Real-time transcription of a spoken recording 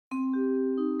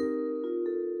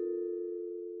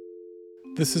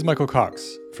This is Michael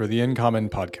Cox for the In Common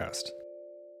podcast.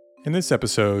 In this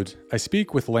episode, I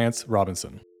speak with Lance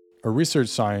Robinson, a research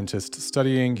scientist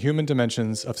studying human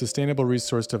dimensions of sustainable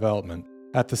resource development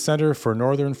at the Centre for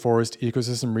Northern Forest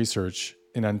Ecosystem Research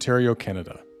in Ontario,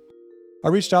 Canada. I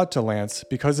reached out to Lance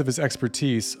because of his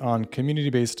expertise on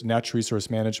community-based natural resource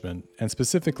management and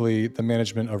specifically the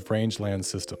management of rangeland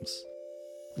systems.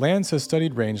 Lance has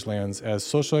studied rangelands as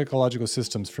socio-ecological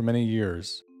systems for many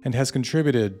years and has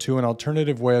contributed to an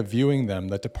alternative way of viewing them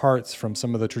that departs from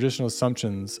some of the traditional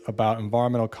assumptions about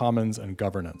environmental commons and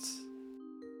governance.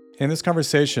 In this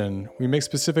conversation, we make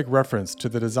specific reference to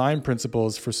the design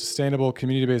principles for sustainable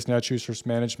community-based natural resource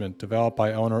management developed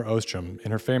by Eleanor Ostrom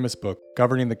in her famous book,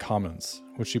 Governing the Commons,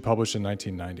 which she published in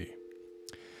 1990.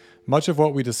 Much of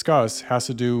what we discuss has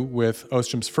to do with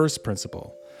Ostrom's first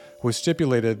principle, which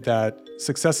stipulated that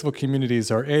successful communities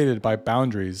are aided by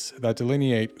boundaries that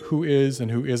delineate who is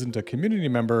and who isn't a community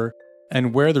member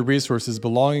and where the resources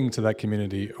belonging to that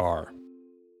community are.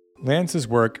 Lance's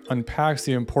work unpacks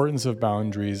the importance of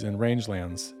boundaries in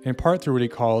rangelands, in part through what he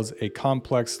calls a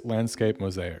complex landscape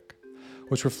mosaic,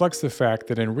 which reflects the fact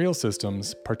that in real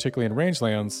systems, particularly in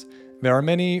rangelands, there are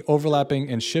many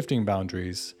overlapping and shifting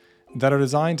boundaries that are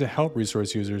designed to help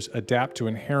resource users adapt to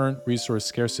inherent resource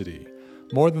scarcity,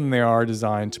 more than they are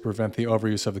designed to prevent the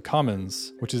overuse of the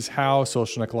commons, which is how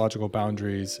social and ecological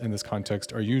boundaries in this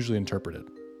context are usually interpreted.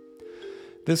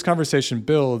 This conversation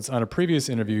builds on a previous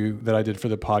interview that I did for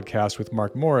the podcast with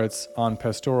Mark Moritz on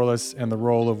pastoralists and the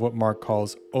role of what Mark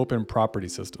calls open property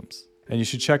systems. And you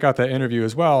should check out that interview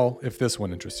as well if this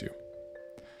one interests you.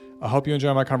 I hope you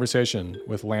enjoy my conversation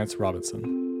with Lance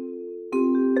Robinson.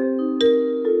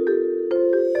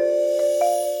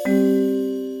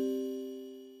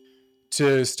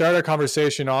 To start our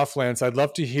conversation off, Lance, I'd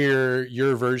love to hear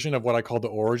your version of what I call the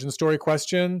origin story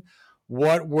question.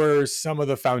 What were some of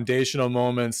the foundational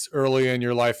moments early in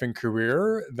your life and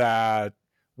career that,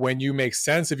 when you make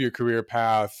sense of your career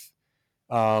path,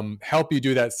 help you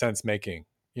do that sense making?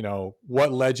 You know,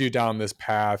 what led you down this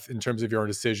path in terms of your own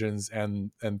decisions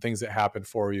and things that happened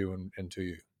for you and to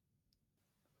you?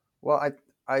 Well,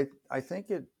 I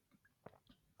think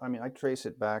I trace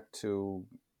it back to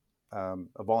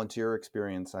a volunteer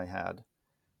experience I had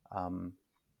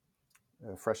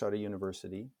fresh out of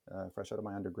university, fresh out of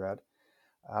my undergrad.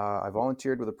 I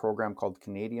volunteered with a program called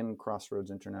Canadian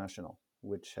Crossroads International,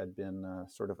 which had been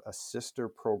sort of a sister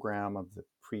program of the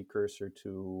precursor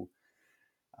to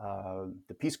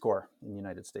the Peace Corps in the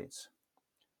United States,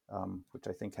 which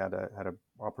I think had a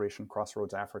Operation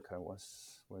Crossroads Africa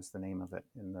was the name of it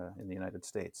in the United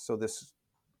States. So this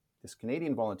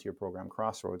Canadian volunteer program,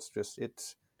 Crossroads,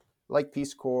 it's like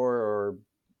Peace Corps or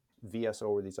VSO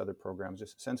or these other programs,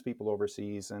 just sends people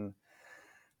overseas, and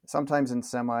sometimes in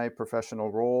semi-professional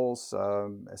roles,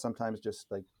 sometimes just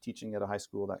like teaching at a high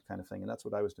school, that kind of thing. And that's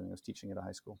what I was doing. I was teaching at a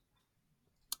high school.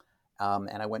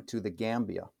 And I went to the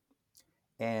Gambia,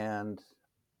 and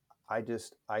I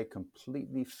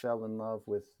completely fell in love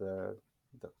with the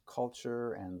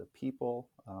culture and the people.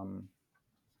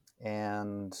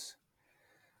 And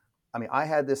I mean, I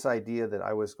had this idea that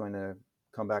I was going to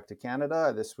come back to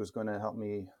Canada. This was going to help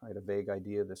me. I had a vague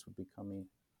idea this would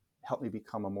help me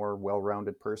become a more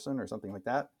well-rounded person or something like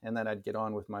that. And then I'd get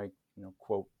on with my,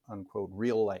 quote unquote,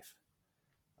 real life.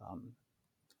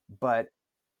 But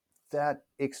that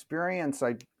experience,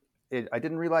 I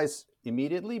didn't realize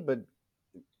immediately, but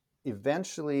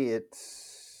eventually it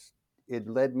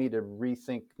led me to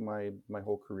rethink my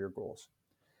whole career goals.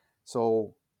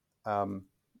 So, and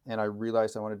I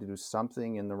realized I wanted to do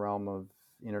something in the realm of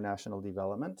international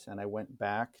development. And I went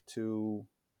back to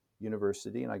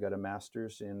university and I got a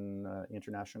master's in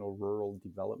international rural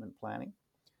development planning.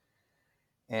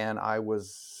 And I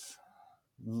was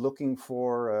looking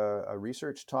for a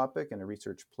research topic and a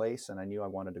research place, and I knew I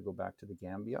wanted to go back to the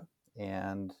Gambia.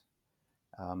 And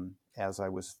as I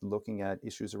was looking at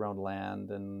issues around land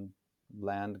and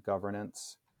land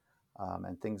governance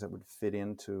and things that would fit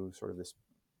into sort of this,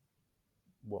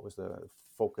 what was the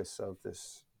focus of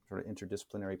this sort of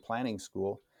interdisciplinary planning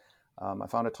school, I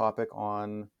found a topic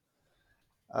on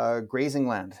grazing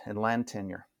land and land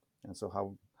tenure, and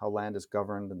so how land is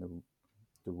governed and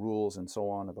the rules and so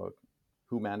on about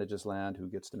who manages land, who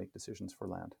gets to make decisions for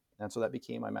land. And so that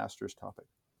became my master's topic.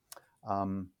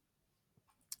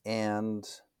 And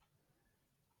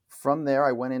from there,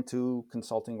 I went into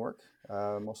consulting work,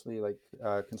 mostly like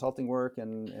consulting work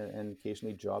and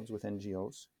occasionally jobs with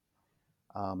NGOs.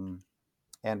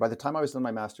 And by the time I was done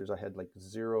my master's, I had like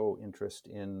zero interest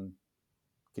in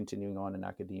continuing on in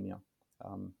academia.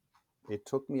 It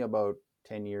took me about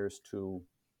 10 years to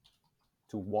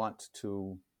want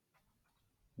to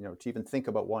to even think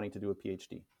about wanting to do a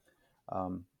PhD.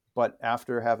 But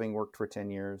after having worked for 10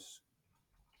 years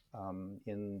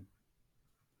in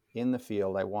the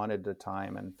field, I wanted a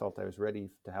time and felt I was ready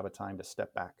to have a time to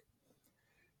step back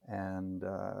and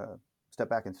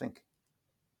think.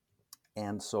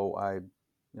 And so I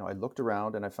looked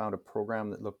around and I found a program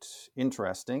that looked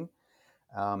interesting,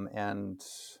 and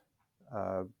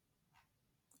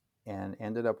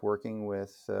ended up working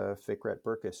with Fikret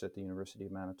Burkus at the University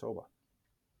of Manitoba.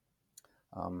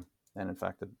 And in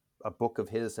fact, a book of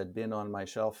his had been on my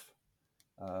shelf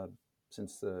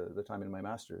since the time in my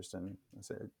master's, and I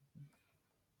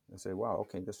say, wow,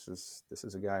 okay, this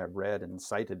is a guy I've read and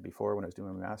cited before when I was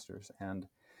doing my master's. And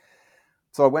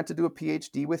so I went to do a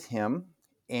PhD with him,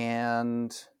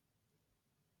 and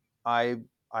I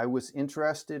was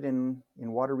interested in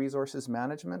water resources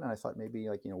management, and I thought maybe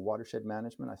like watershed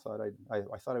management. I thought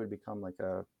I would become like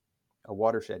a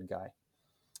watershed guy.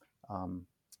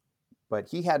 But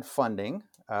he had funding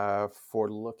for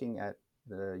looking at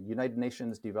the United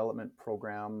Nations Development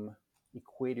Program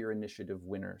Equator Initiative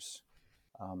winners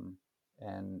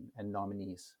and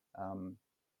nominees.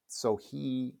 So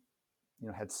he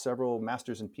had several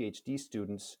master's and PhD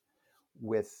students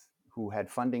who had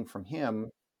funding from him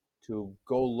to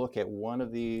go look at one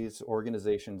of these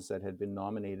organizations that had been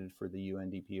nominated for the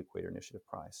UNDP Equator Initiative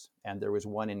Prize. And there was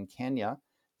one in Kenya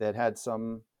that had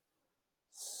some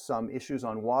issues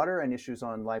on water and issues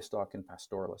on livestock and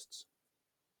pastoralists.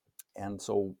 And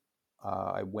so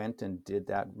I went and did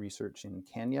that research in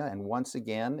Kenya. And once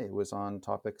again, it was on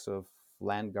topics of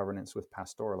land governance with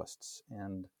pastoralists.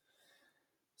 And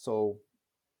so,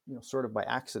 sort of by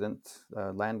accident,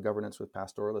 land governance with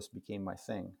pastoralists became my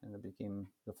thing, and it became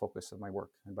the focus of my work.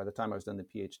 And by the time I was done the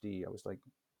PhD, I was like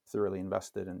thoroughly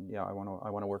invested, and I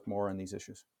want to work more on these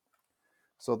issues.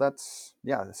 So that's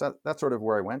sort of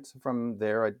where I went. From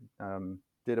there, I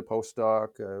did a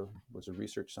postdoc, was a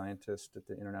research scientist at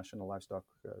the International Livestock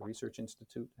Research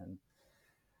Institute, and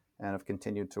I've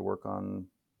continued to work on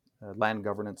land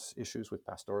governance issues with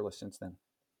pastoralists since then.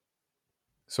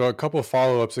 So a couple of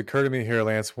follow-ups occur to me here,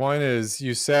 Lance. One is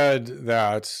you said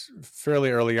that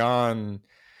fairly early on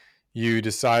you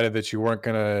decided that you weren't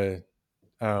going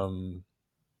to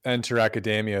enter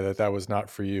academia, that was not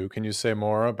for you. Can you say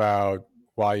more about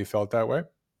why you felt that way?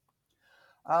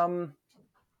 I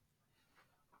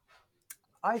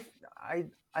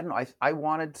don't know. I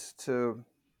wanted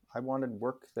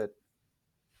work that,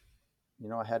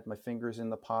 I had my fingers in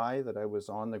the pie, that I was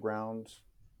on the ground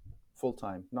full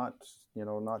time, not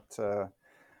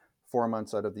 4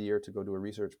 months out of the year to go do a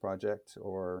research project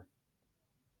or,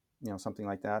 something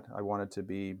like that. I wanted to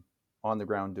be on the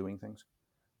ground doing things.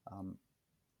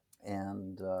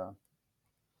 And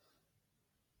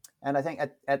I think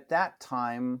at that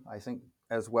time, I think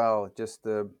as well, just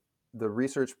the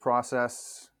research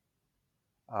process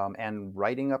and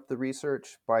writing up the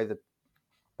research I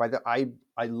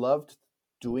loved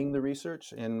doing the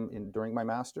research during my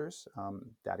master's,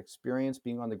 that experience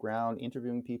being on the ground,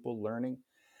 interviewing people, learning.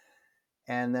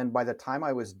 And then by the time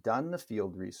I was done the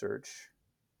field research,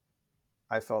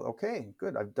 I felt, okay,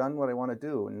 good, I've done what I want to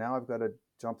do. And now I've got to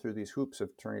jump through these hoops of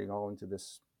turning it all into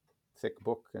this thick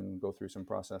book and go through some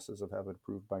processes of have it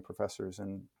approved by professors.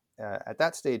 And at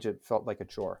that stage, it felt like a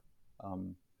chore.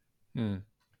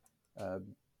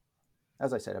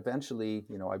 As I said, eventually,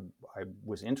 I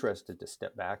was interested to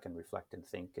step back and reflect and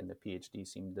think, and the PhD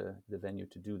seemed the venue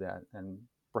to do that. And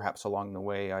perhaps along the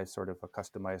way, I sort of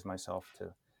accustomed myself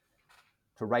to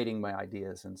writing my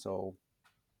ideas. And so,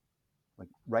 like,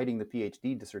 writing the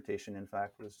PhD dissertation, in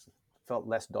fact, felt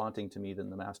less daunting to me than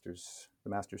the master's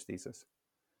thesis.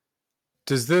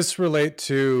 Does this relate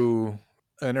to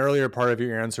an earlier part of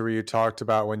your answer where you talked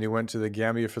about when you went to the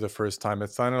Gambia for the first time?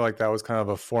 It sounded like that was kind of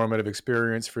a formative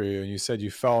experience for you, and you said you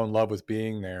fell in love with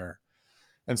being there.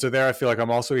 And so there, I feel like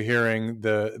I'm also hearing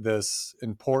this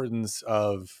importance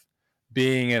of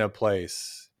being in a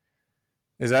place.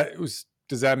 Does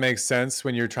that make sense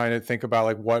when you're trying to think about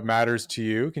like what matters to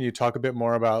you? Can you talk a bit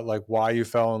more about like why you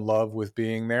fell in love with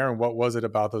being there, and what was it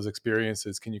about those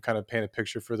experiences? Can you kind of paint a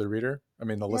picture for the reader? I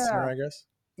mean, the listener, I guess.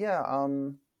 Yeah.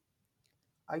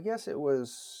 I guess it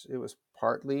was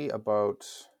partly about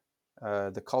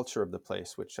the culture of the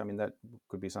place, which, I mean, that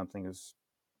could be something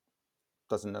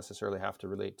doesn't necessarily have to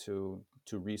relate to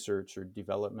research or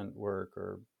development work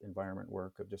or environment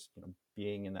work, of just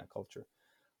being in that culture.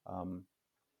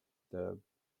 The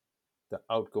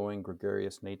outgoing,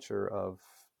 gregarious nature of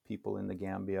people in the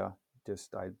Gambia,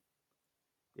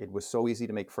 it was so easy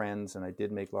to make friends, and I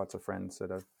did make lots of friends that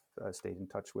I've stayed in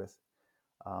touch with.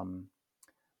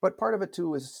 but part of it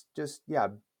too is just, yeah,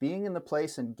 being in the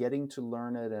place and getting to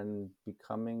learn it and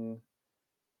becoming,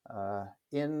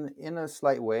 in a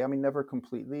slight way. I mean, never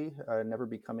completely, never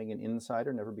becoming an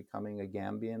insider, never becoming a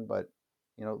Gambian, but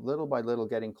little by little,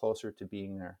 getting closer to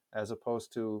being there. As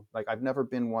opposed to, like, I've never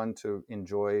been one to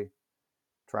enjoy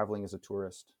traveling as a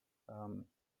tourist. Um,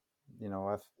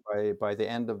 if by the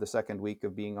end of the second week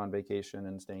of being on vacation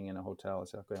and staying in a hotel, I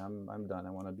say, okay, I'm done.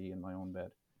 I want to be in my own bed.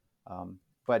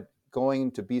 But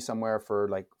going to be somewhere for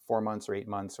like 4 months or 8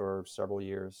 months or several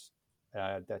years,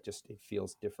 that just, it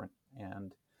feels different.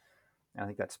 And I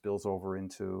think that spills over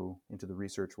into the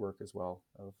research work as well,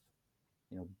 of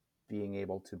you know being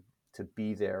able to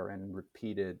be there, and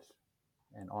repeated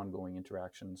and ongoing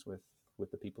interactions with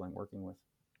the people I'm working with.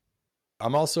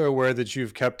 I'm also aware that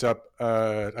you've kept up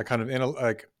a kind of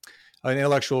like an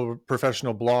intellectual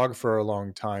professional blog for a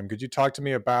long time. Could you talk to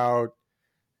me about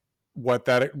what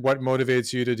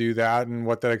motivates you to do that, and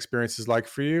what that experience is like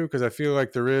for you? Because I feel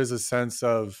like there is a sense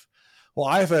of, well,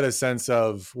 I've had a sense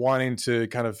of wanting to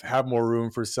kind of have more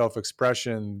room for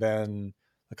self-expression than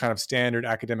the kind of standard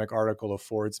academic article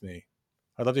affords me.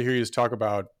 I'd love to hear you just talk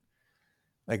about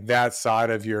like that side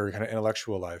of your kind of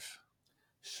intellectual life.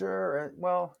 Sure.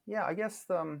 Well, yeah, I guess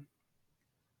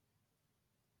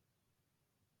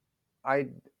I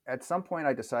at some point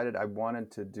I decided I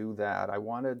wanted to do that. I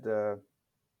wanted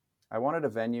a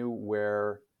venue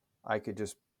where I could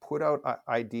just put out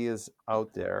ideas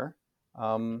out there,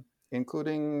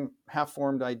 including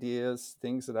half-formed ideas,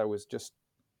 things that I was just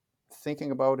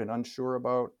thinking about and unsure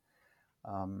about,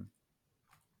 um,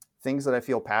 things that I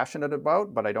feel passionate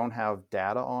about, but I don't have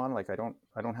data on. Like, I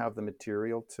don't have the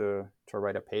material to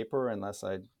write a paper unless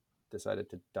I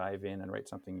decided to dive in and write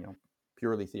something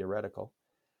purely theoretical.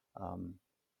 Um,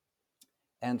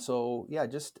 and so, yeah,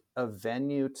 just a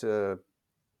venue to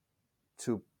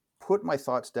put my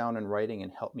thoughts down in writing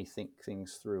and help me think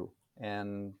things through.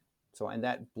 And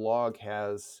that blog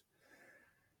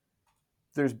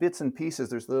there's bits and pieces.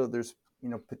 There's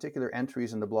particular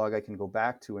entries in the blog I can go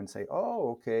back to and say,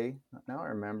 oh, okay, now I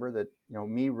remember that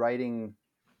me writing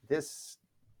this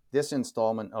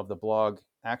installment of the blog,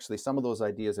 actually some of those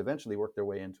ideas eventually worked their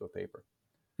way into a paper.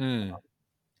 Mm.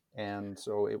 And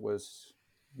so it was,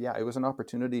 yeah, it was an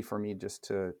opportunity for me just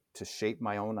to shape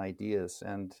my own ideas.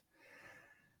 And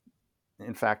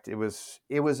in fact, it was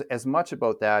as much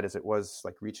about that as it was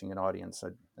like reaching an audience. I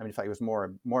mean, in fact, it was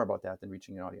more about that than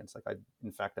reaching an audience. Like,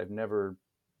 I've never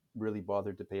really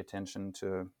bothered to pay attention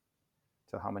to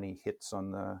how many hits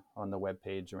on the web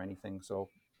page or anything. So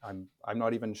I'm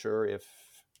not even sure if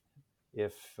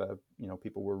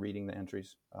people were reading the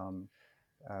entries.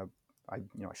 Uh, I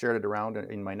shared it around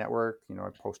in my network. I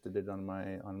posted it on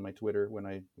my Twitter when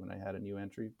I had a new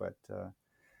entry, but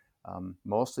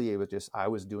mostly it was just, I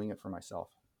was doing it for myself.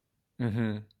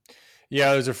 Mm-hmm.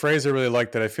 Yeah, there's a phrase I really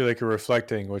like that I feel like you're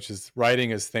reflecting, which is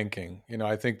writing is thinking.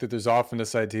 I think that there's often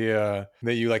this idea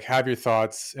that you like have your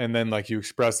thoughts and then like you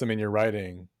express them in your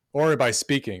writing or by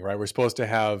speaking, right? We're supposed to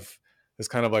have this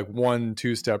kind of like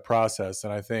 1-2 step process.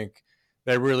 And I think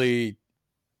that really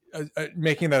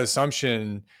making that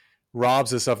assumption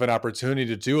robs us of an opportunity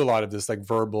to do a lot of this like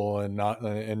verbal and not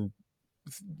and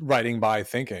writing by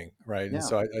thinking, right? And Yeah,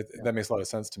 so yeah, that makes a lot of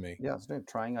sense to me. yeah. It's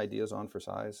trying ideas on for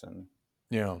size, and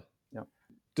Yeah. yeah.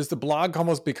 Does the blog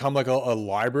almost become like a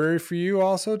library for you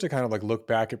also to kind of like look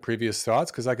back at previous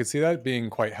thoughts? Because I could see that being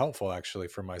quite helpful actually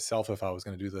for myself if I was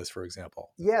going to do this, for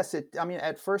example. Yes, I mean,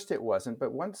 at first it wasn't,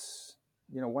 but once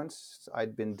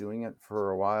I'd been doing it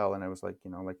for a while, and I was like,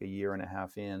 like a year and a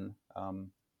half in,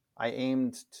 I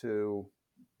aimed to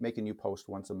make a new post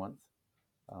once a month.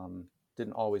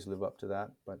 Didn't always live up to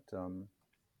that, but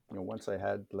once I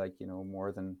had, like,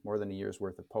 more than a year's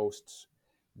worth of posts,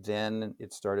 then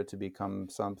it started to become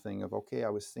something of, okay, I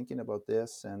was thinking about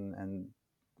this, and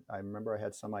I remember I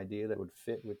had some idea that would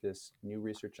fit with this new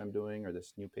research I'm doing or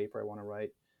this new paper I want to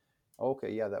write.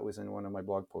 Okay, yeah, that was in one of my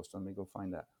blog posts. Let me go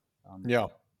find that. Yeah.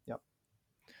 Yep.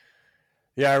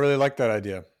 Yeah, I really like that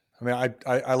idea. I mean,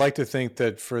 I like to think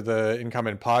that for the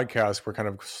Incoming podcast, we're kind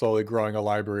of slowly growing a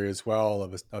library as well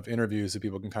of interviews that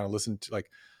people can kind of listen to,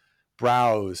 like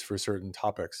browse for certain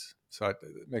topics. So it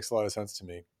makes a lot of sense to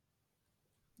me.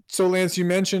 So Lance, you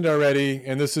mentioned already,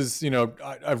 and this is,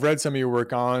 I've read some of your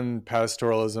work on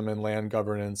pastoralism and land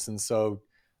governance. And so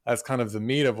that's kind of the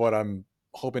meat of what I'm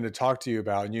hoping to talk to you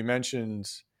about. And you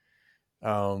mentioned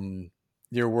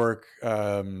your work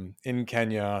in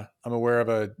Kenya. I'm aware of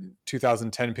a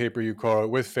 2010 paper you co-wrote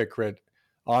with Fikrit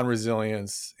on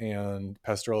resilience and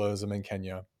pastoralism in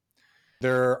Kenya.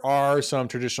 There are some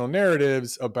traditional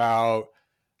narratives about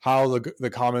how the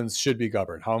commons should be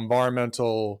governed, how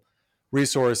environmental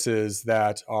resources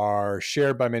that are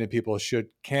shared by many people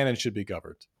can and should be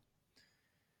governed.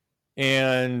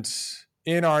 And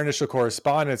in our initial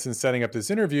correspondence and setting up this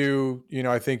interview,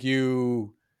 I think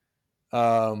you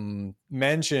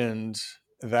mentioned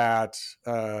that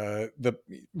the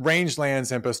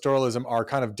rangelands and pastoralism are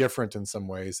kind of different in some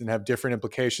ways and have different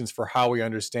implications for how we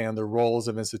understand the roles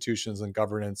of institutions and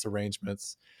governance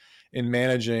arrangements in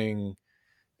managing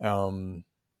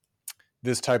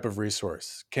this type of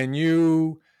resource. Can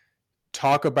you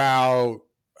talk about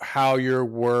how your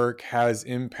work has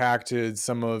impacted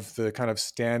some of the kind of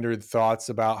standard thoughts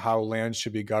about how land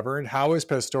should be governed? How is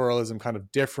pastoralism kind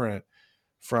of different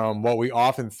from what we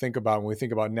often think about when we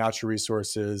think about natural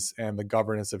resources and the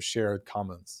governance of shared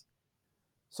commons?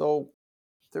 So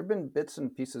there have been bits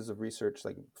and pieces of research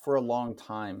like for a long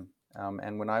time.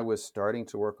 And when I was starting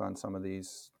to work on some of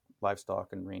these livestock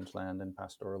and rangeland and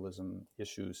pastoralism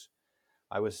issues,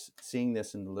 I was seeing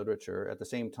this in the literature at the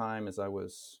same time as I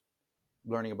was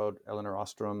learning about Elinor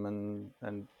Ostrom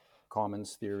and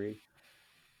commons theory.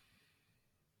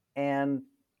 And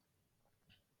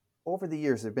over the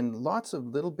years, there have been lots of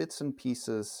little bits and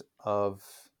pieces of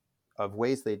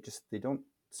ways they don't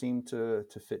seem to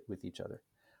fit with each other.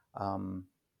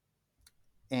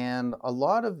 And a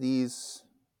lot of these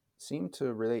seem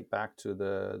to relate back to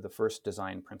the first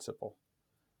design principle.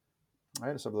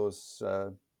 Right, some of those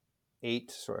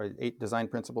eight design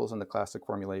principles in the classic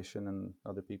formulation, and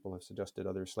other people have suggested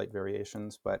other slight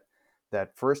variations. But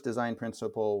that first design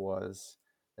principle was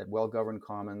that well-governed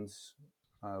commons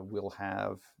will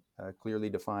have clearly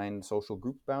defined social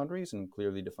group boundaries and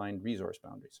clearly defined resource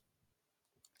boundaries.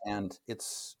 And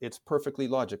it's perfectly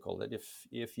logical that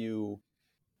if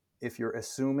you're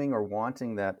assuming or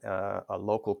wanting that a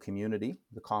local community,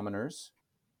 the commoners,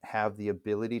 have the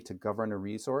ability to govern a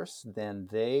resource, then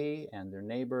they and their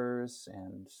neighbors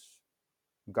and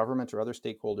government or other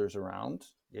stakeholders around,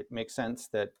 it makes sense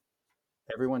that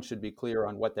everyone should be clear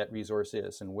on what that resource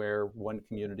is and where one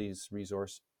community's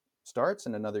resource starts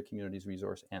and another community's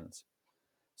resource ends.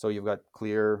 So you've got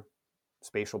clear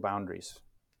spatial boundaries.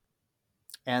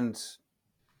 And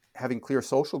having clear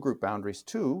social group boundaries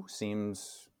too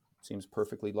seems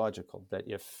perfectly logical, that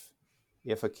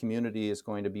if a community is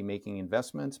going to be making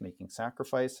investments, making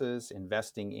sacrifices,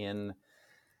 investing in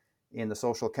the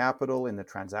social capital, in the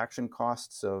transaction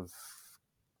costs of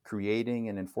creating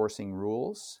and enforcing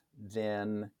rules,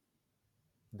 then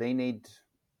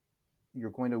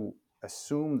you're going to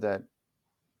assume that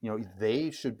they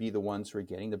should be the ones who are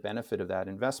getting the benefit of that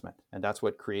investment, and that's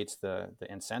what creates the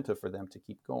incentive for them to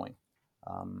keep going.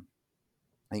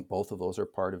 I think both of those are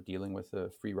part of dealing with the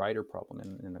free rider problem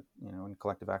in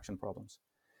collective action problems.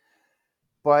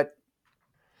 But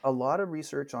a lot of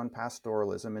research on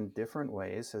pastoralism in different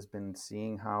ways has been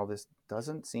seeing how this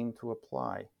doesn't seem to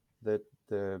apply. That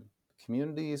the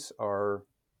communities are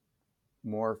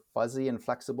more fuzzy and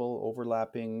flexible,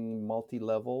 overlapping,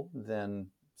 multi-level than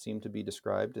seem to be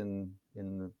described in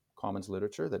the commons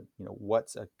literature. That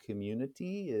what's a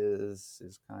community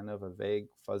is kind of a vague,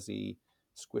 fuzzy,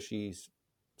 squishy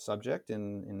subject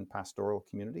in pastoral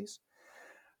communities.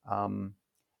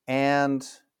 And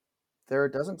there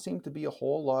doesn't seem to be a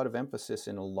whole lot of emphasis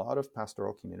in a lot of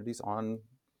pastoral communities on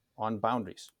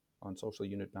boundaries, on social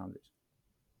unit boundaries.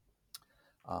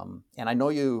 And I know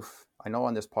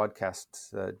on this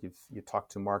podcast you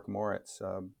talked to Mark Moritz.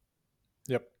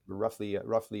 Yep. Roughly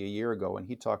a year ago, and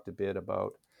he talked a bit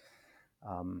about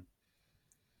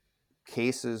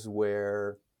cases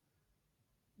where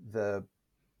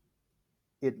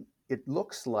it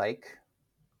looks like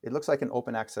an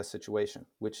open access situation,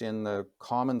 which in the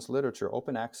commons literature,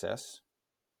 open access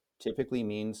typically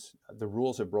means the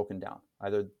rules are broken down.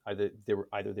 Either they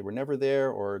were never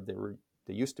there, or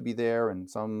they used to be there, and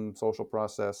some social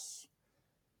process,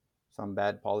 some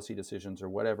bad policy decisions or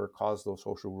whatever caused those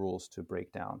social rules to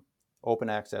break down. Open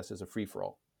access is a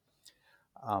free-for-all.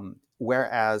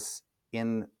 Whereas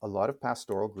in a lot of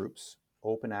pastoral groups,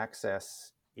 open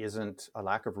access isn't a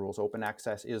lack of rules. Open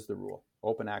access is the rule.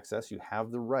 Open access, you have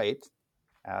the right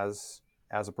as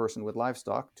a person with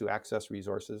livestock to access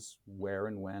resources where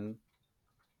and when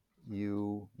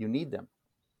you need them.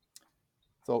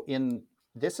 So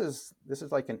this is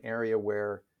like an area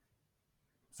where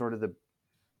sort of the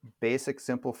basic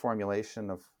simple formulation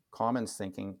of commons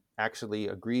thinking actually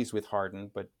agrees with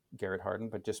Garrett Hardin,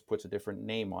 but just puts a different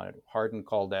name on it. Hardin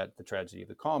called that the tragedy of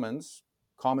the commons.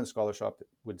 Common scholarship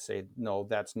would say, no,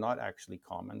 that's not actually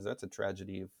commons. That's a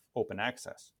tragedy of open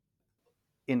access.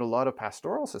 In a lot of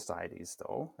pastoral societies,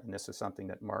 though, and this is something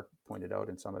that Mark pointed out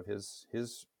in some of his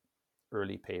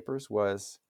early papers,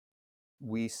 was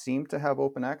we seem to have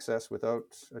open access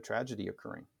without a tragedy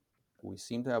occurring. we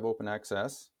seem to have open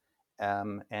access,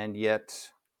 and yet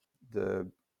the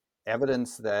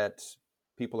evidence that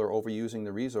people are overusing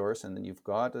the resource and then you've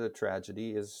got a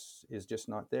tragedy is just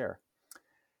not there.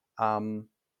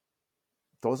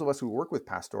 Those of us who work with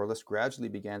pastoralists gradually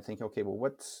began thinking, okay, well,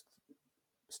 what's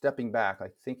stepping back,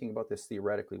 like thinking about this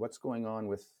theoretically, what's going on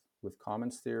with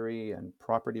commons theory and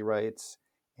property rights,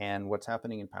 and what's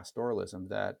happening in pastoralism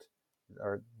that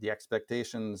are the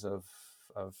expectations of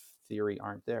theory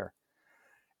aren't there.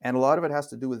 And a lot of it has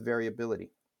to do with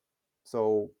variability.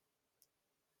 So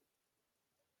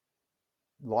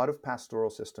a lot of pastoral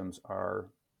systems are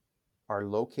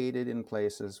located in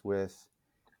places with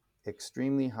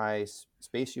extremely high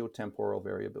spatiotemporal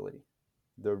variability.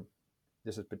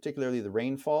 This is particularly the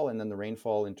rainfall, and then the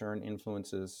rainfall in turn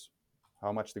influences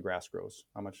how much the grass grows,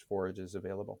 how much forage is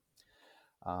available.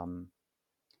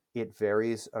 It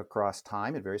varies across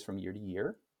time. It varies from year to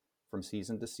year, from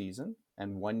season to season,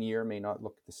 and one year may not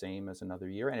look the same as another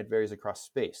year, and it varies across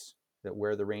space, that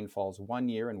where the rain falls one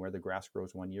year and where the grass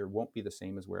grows one year won't be the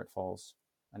same as where it falls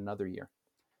another year.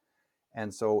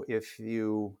 And so if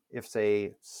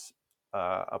say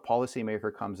a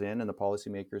policymaker comes in and the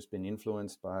policymaker's been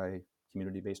influenced by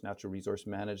community-based natural resource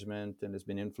management and has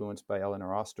been influenced by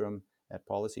Elinor Ostrom, that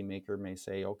policymaker may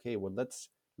say, okay, well, let's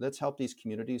help these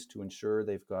communities to ensure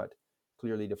they've got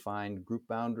clearly defined group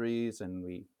boundaries, and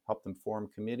we help them form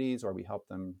committees, or we help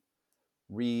them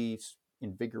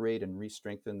reinvigorate and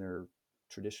re-strengthen their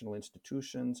traditional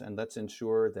institutions, and let's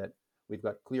ensure that we've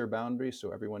got clear boundaries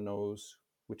so everyone knows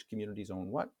which communities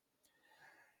own what.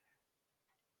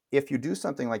 If you do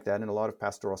something like that in a lot of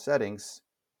pastoral settings,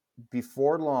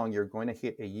 before long, you're going to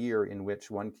hit a year in which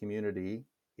one community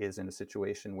is in a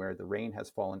situation where the rain has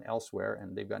fallen elsewhere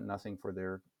and they've got nothing for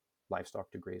their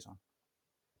livestock to graze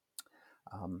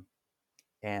on.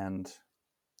 And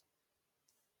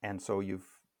so you've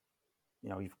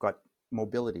got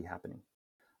mobility happening.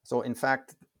 So in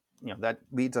fact, that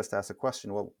leads us to ask the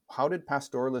question, well, how did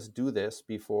pastoralists do this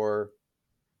before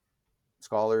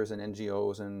scholars and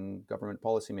NGOs and government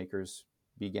policymakers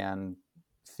began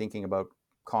thinking about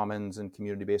commons and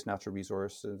community-based natural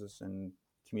resources and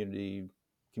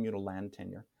communal land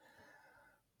tenure?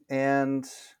 And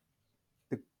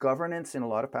the governance in a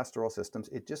lot of pastoral systems,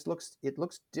 it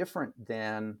looks different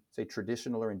than, say,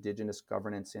 traditional or indigenous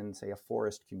governance in, say, a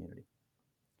forest community.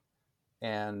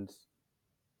 And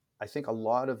I think a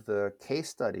lot of the case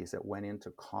studies that went into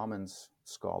commons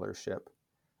scholarship,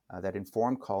 that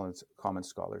informed commons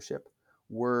scholarship,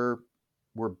 were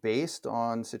based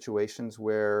on situations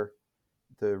where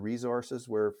the resources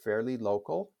were fairly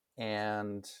local,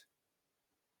 and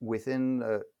within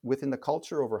the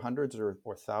culture over hundreds or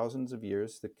thousands of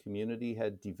years, the community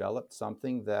had developed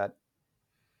something that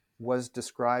was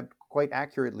described quite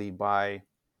accurately by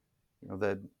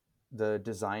the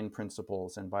design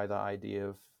principles and by the idea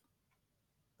of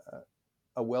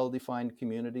a well-defined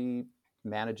community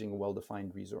managing a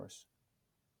well-defined resource.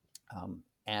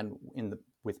 And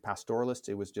with pastoralists,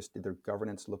 it was just their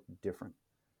governance looked different.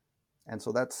 And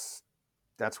so that's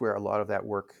where a lot of that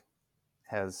work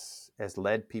has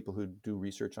led people who do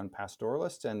research on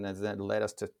pastoralists, and has then led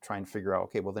us to try and figure out,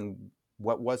 okay, well then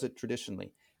what was it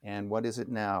traditionally and what is it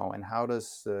now, and how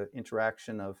does the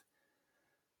interaction of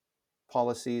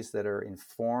policies that are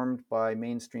informed by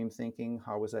mainstream thinking,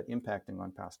 how was that impacting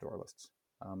on pastoralists?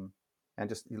 And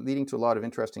just leading to a lot of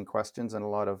interesting questions and a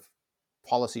lot of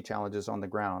policy challenges on the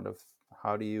ground of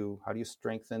how do you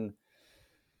strengthen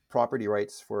property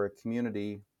rights for a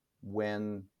community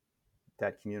when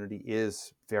that community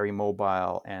is very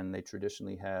mobile and they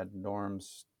traditionally had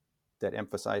norms that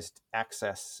emphasized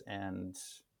access and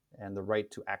the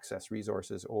right to access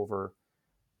resources over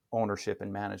ownership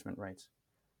and management rights.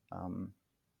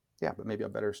 But maybe I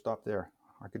better stop there.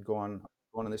 I could go on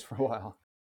this for a while.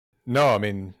 No, I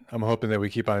mean, I'm hoping that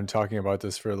we keep on talking about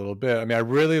this for a little bit. I mean, I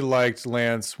really liked,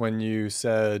 Lance, when you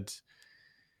said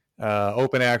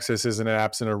open access isn't an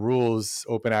absence of rules.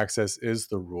 Open access is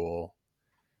the rule.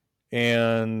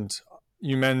 And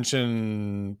you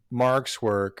mentioned Mark's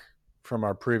work from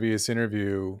our previous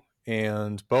interview,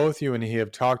 and both you and he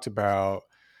have talked about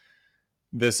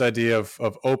this idea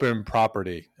of open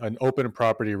property, an open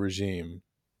property regime.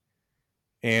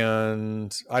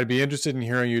 And I'd be interested in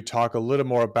hearing you talk a little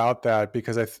more about that,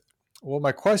 because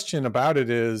my question about it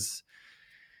is,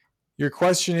 you're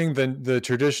questioning the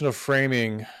traditional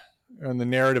framing and the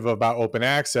narrative about open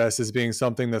access as being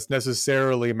something that's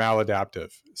necessarily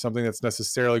maladaptive, something that's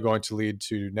necessarily going to lead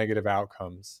to negative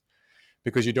outcomes,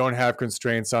 because you don't have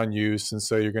constraints on use, and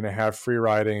so you're going to have free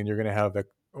riding, and you're going to have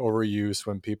overuse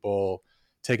when people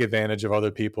take advantage of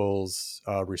other people's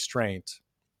restraint.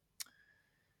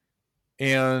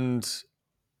 And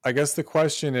I guess the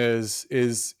question is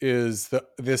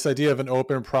this idea of an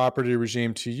open property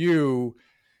regime to you,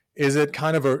 is it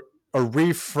kind of a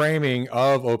reframing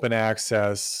of open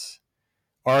access,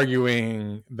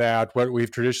 arguing that what we've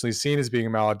traditionally seen as being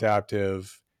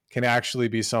maladaptive can actually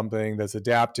be something that's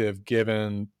adaptive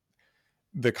given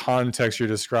the context you're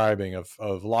describing of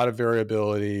a lot of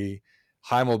variability,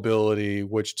 high mobility,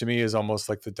 which to me is almost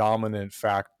like the dominant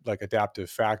like adaptive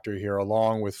factor here,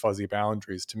 along with fuzzy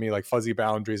boundaries. To me, like fuzzy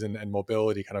boundaries and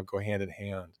mobility kind of go hand in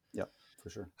hand. Yeah, for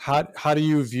sure. How do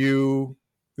you view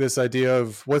this idea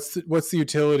of what's the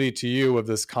utility to you of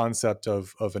this concept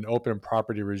of an open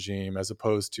property regime as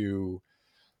opposed to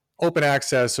open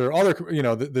access or other,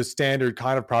 the standard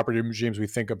kind of property regimes we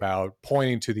think about,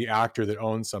 pointing to the actor that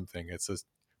owns something? It's a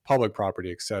public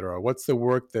property, et cetera. What's the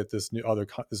work that this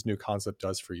new concept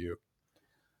does for you?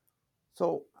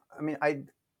 So, I mean, I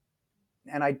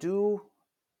do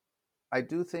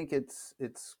think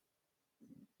it's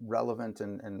relevant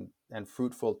and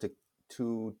fruitful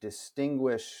to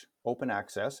distinguish open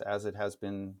access as it has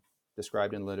been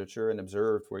described in literature and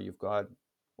observed, where you've got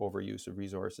overuse of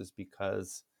resources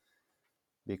because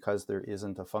there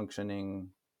isn't a functioning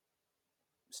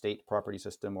state property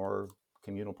system or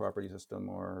communal property system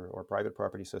or private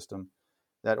property system.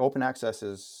 That open access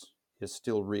is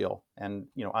still real, and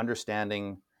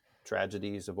understanding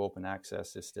tragedies of open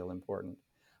access is still important.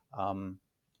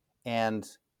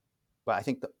 And But I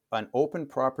think an open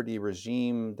property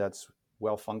regime that's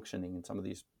well functioning in some of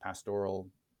these pastoral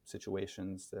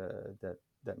situations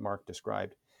that Mark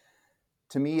described,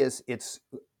 to me, is it's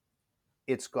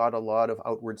got a lot of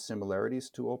outward similarities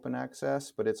to open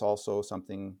access, but it's also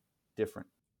something different.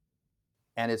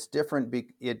 And it's different.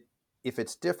 If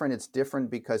it's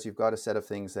different because you've got a set of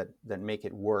things that make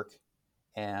it work,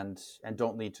 and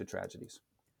don't lead to tragedies.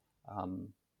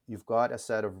 You've got a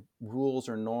set of rules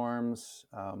or norms,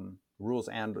 rules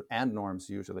and norms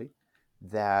usually,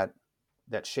 that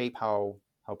shape how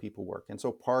people work. And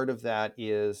so part of that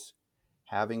is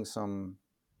having some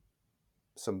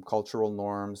cultural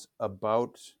norms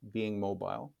about being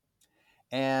mobile,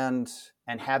 and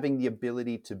having the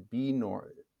ability to be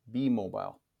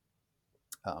mobile.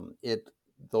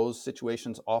 Those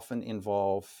situations often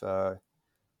involve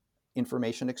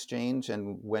information exchange,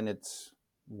 and when it's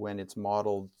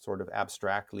modeled sort of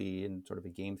abstractly in sort of a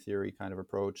game theory kind of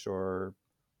approach, or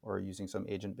using some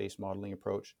agent-based modeling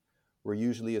approach, we're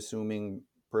usually assuming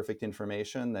perfect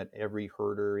information, that every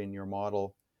herder in your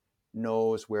model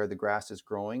knows where the grass is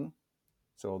growing,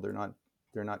 so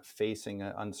they're not facing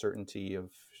an uncertainty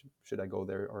of should I go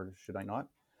there or should I not,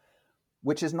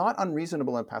 which is not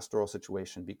unreasonable in a pastoral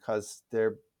situation, because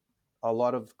a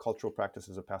lot of cultural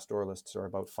practices of pastoralists are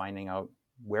about finding out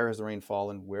where has the rain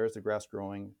fallen, where is the grass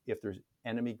growing, if there's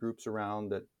enemy groups around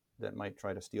that might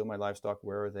try to steal my livestock,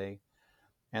 where are they?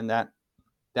 And that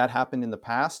happened in the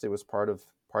past. It was part of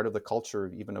the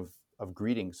culture even of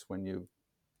greetings. When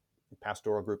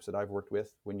pastoral groups that I've worked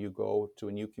with, when you go to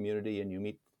a new community and you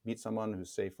meet someone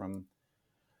who's, say, from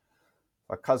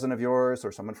a cousin of yours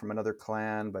or someone from another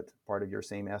clan but part of your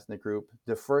same ethnic group,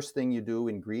 the first thing you do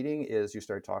in greeting is you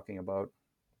start talking about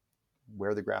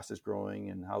where the grass is growing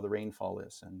and how the rainfall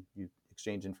is, and you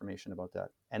exchange information about that.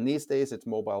 And these days it's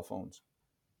mobile phones.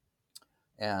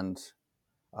 And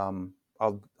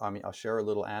I'll share a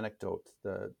little anecdote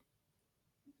that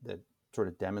sort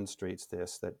of demonstrates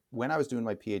this. That when I was doing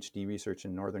my PhD research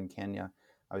in northern Kenya,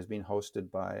 I was being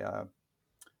hosted by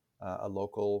a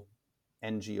local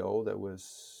NGO that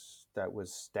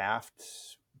was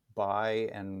staffed by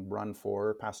and run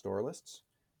for pastoralists.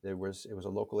 It was a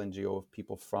local NGO of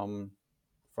people from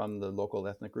the local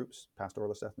ethnic groups,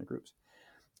 pastoralist ethnic groups.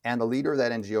 And the leader of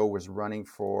that NGO was running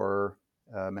for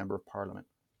a member of parliament.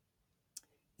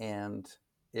 And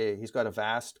he's got a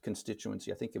vast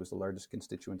constituency. I think it was the largest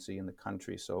constituency in the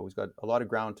country. So he's got a lot of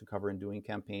ground to cover in doing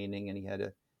campaigning, and he had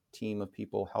a team of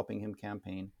people helping him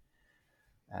campaign.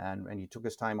 And he took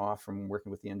his time off from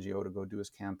working with the NGO to go do his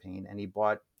campaign, and he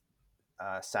bought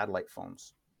satellite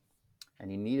phones. And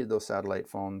he needed those satellite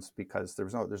phones because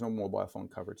there's no mobile phone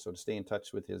coverage. So to stay in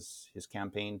touch with his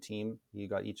campaign team, he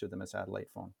got each of them a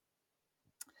satellite phone.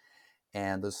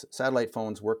 And those satellite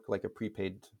phones work like a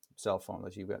prepaid cell phone.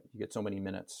 Like you get so many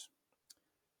minutes,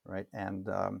 right? And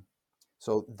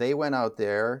so they went out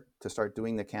there to start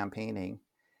doing the campaigning,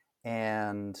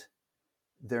 and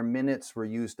their minutes were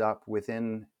used up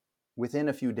within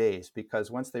a few days,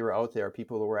 because once they were out there,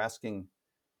 people were asking,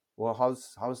 well,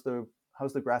 how's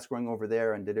the grass growing over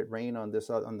there, and did it rain on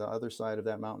the other side of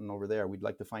that mountain over there? We'd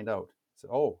like to find out. So,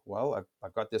 oh, well,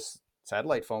 I've got this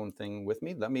satellite phone thing with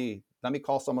me. Let me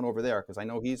call someone over there, because I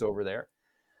know he's over there.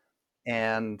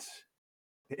 And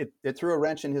it threw a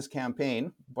wrench in his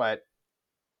campaign, but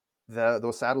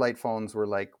those satellite phones were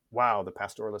like, wow, the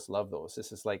pastoralists love those.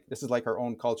 This is like our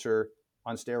own culture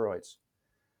on steroids.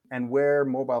 And where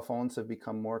mobile phones have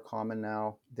become more common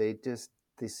now, they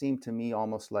seem to me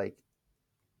almost like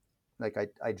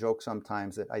I joke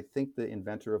sometimes that I think the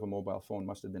inventor of a mobile phone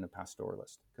must have been a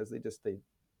pastoralist, because they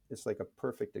it's like a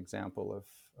perfect example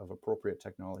of appropriate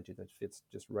technology that fits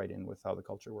just right in with how the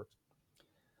culture works.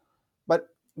 But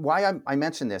why I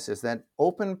mention this is that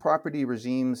open property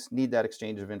regimes need that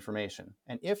exchange of information.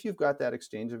 And if you've got that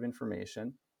exchange of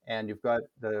information, and you've got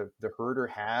the herder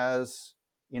has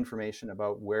information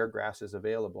about where grass is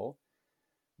available,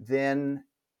 then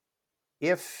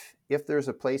if there's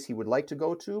a place he would like to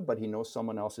go to, but he knows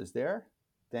someone else is there,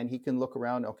 then he can look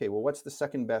around. Okay, well, what's the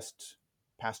second best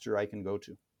pasture I can go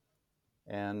to?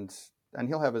 And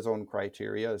he'll have his own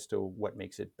criteria as to what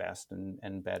makes it best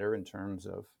and better in terms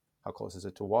of how close is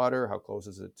it to water, how close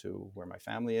is it to where my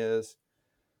family is,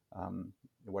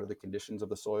 what are the conditions of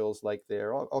the soils like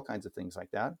there, all kinds of things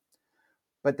like that.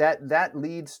 But that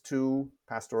leads to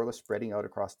pastoralists spreading out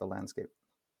across the landscape.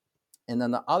 And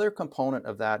then the other component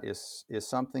of that is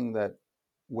something that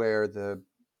where the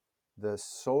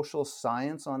social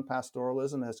science on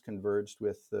pastoralism has converged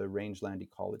with the rangeland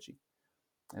ecology.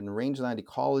 And rangeland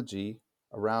ecology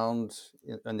around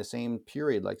in the same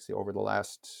period, like say over the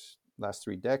last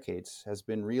 3 decades, has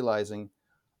been realizing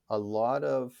a lot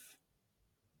of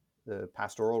the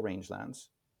pastoral rangelands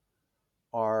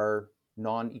are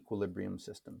non-equilibrium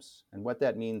systems. And what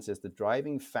that means is the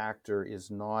driving factor is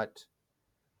not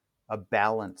a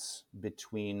balance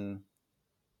between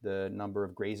the number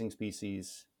of grazing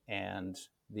species and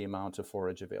the amount of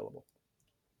forage available.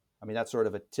 I mean, that's sort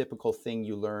of a typical thing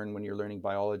you learn when you're learning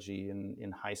biology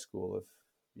in high school of,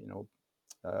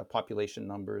 population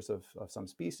numbers of some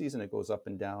species, and it goes up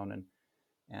and down,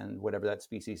 and whatever that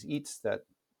species eats, that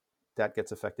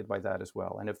gets affected by that as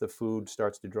well. And if the food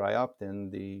starts to dry up,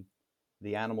 then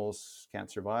the animals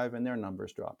can't survive and their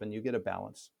numbers drop, and you get a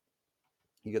balance.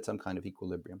 You get some kind of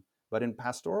equilibrium. But in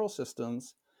pastoral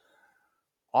systems,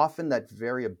 often that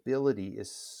variability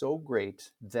is so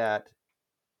great that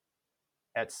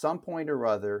at some point or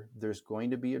other, there's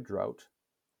going to be a drought,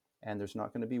 and there's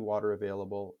not going to be water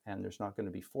available, and there's not going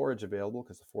to be forage available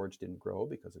because the forage didn't grow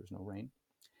because there's no rain.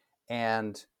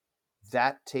 And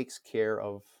that takes care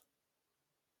of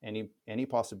any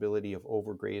possibility of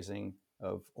overgrazing,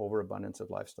 of overabundance of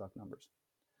livestock numbers.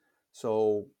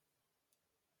 So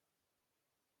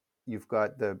you've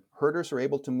got the herders are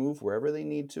able to move wherever they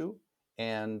need to,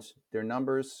 and their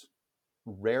numbers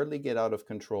rarely get out of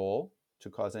control to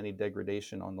cause any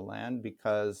degradation on the land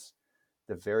because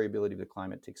the variability of the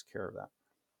climate takes care of that.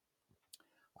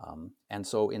 And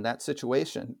so in that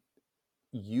situation,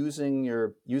 using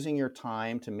your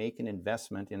time to make an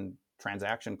investment in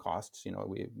transaction costs,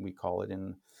 we call it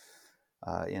in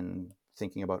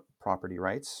thinking about property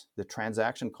rights, the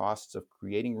transaction costs of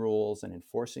creating rules and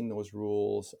enforcing those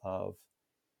rules, of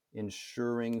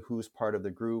ensuring who's part of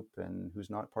the group and who's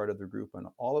not part of the group, and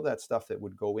all of that stuff that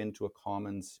would go into a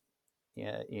commons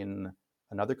in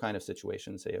another kind of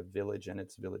situation, say a village and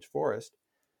its village forest,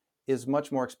 is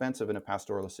much more expensive in a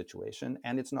pastoralist situation,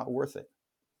 and it's not worth it.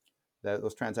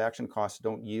 Those transaction costs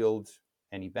don't yield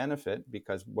any benefit,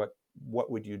 because what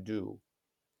would you do?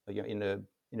 In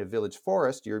a village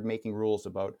forest, you're making rules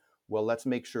about, well, let's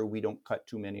make sure we don't cut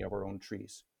too many of our own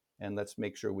trees, and let's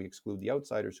make sure we exclude the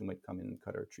outsiders who might come in and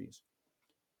cut our trees.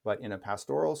 But in a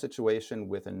pastoral situation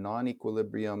with a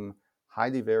non-equilibrium,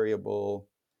 highly variable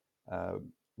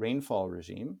rainfall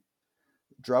regime,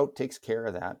 drought takes care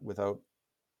of that without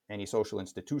any social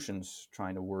institutions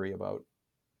trying to worry about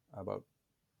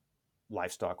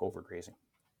livestock overgrazing.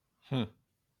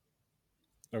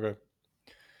 Okay.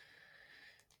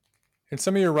 In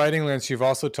some of your writing, Lance, you've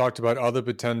also talked about other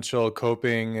potential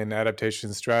coping and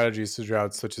adaptation strategies to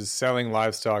drought, such as selling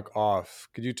livestock off.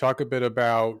 Could you talk a bit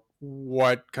about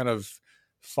what kind of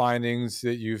findings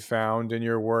that you found in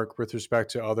your work with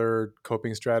respect to other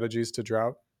coping strategies to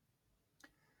drought?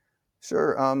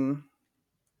 Sure.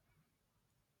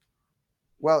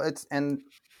 Well, and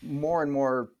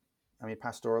more, I mean,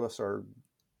 pastoralists are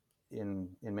in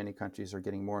many countries are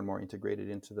getting more and more integrated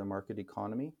into the market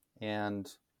economy.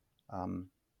 And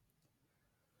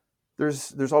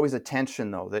there's always a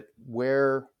tension, though, that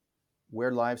where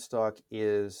livestock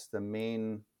is the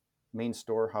main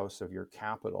storehouse of your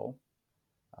capital,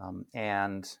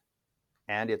 and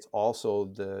it's also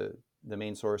the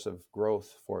main source of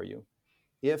growth for you.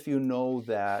 If you know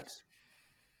that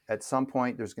at some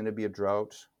point there's going to be a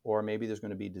drought, or maybe there's going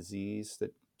to be disease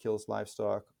that kills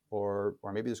livestock, or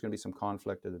maybe there's going to be some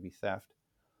conflict, or there'll be theft.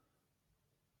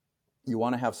 You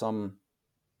want to have some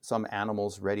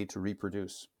animals ready to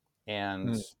reproduce,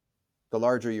 and the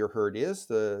larger your herd is,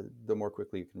 the more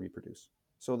quickly you can reproduce.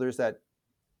 So there's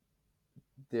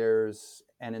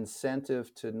an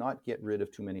incentive to not get rid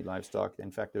of too many livestock.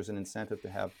 In fact, there's an incentive to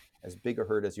have as big a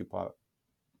herd as you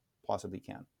possibly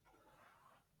can.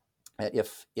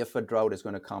 If a drought is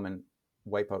going to come and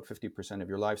wipe out 50% of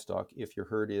your livestock, if your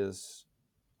herd is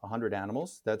 100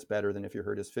 animals, that's better than if your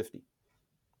herd is 50.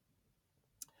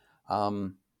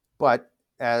 But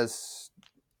as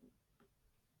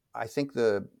I think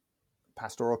the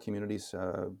pastoral communities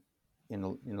in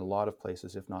a lot of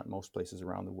places, if not most places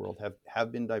around the world,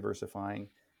 have been diversifying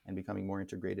and becoming more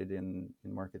integrated in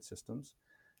market systems.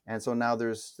 And so now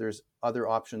there's other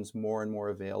options more and more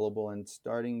available and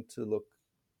starting to look,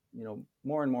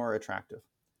 more and more attractive.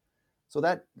 So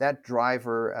that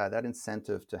driver, that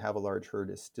incentive to have a large herd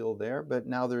is still there, but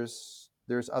now there's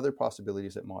other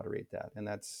possibilities that moderate that, and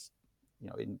that's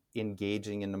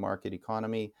engaging in the market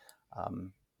economy,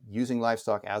 using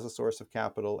livestock as a source of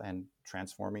capital and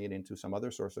transforming it into some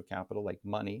other source of capital, like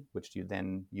money, which you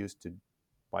then use to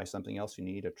buy something else you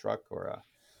need, a truck or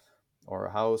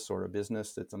a house or a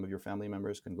business that some of your family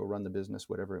members can go run the business,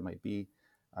 whatever it might be.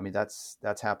 I mean, that's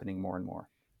happening more and more.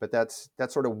 But that's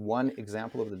sort of one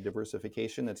example of the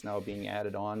diversification that's now being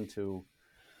added on to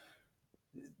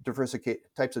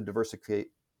types of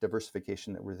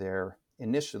diversification that were there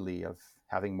initially, of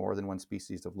having more than one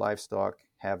species of livestock,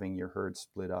 having your herd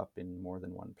split up in more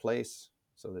than one place,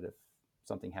 so that if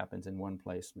something happens in one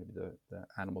place, maybe the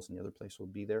animals in the other place will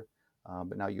be there.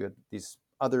 But now you have these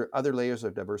other layers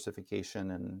of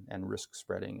diversification, and risk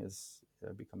spreading is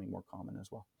becoming more common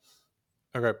as well.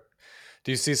 Okay.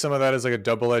 Do you see some of that as like a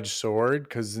double-edged sword?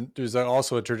 Because there's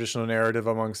also a traditional narrative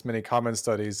amongst many common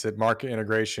studies that market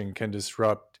integration can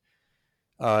disrupt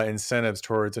incentives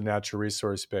towards a natural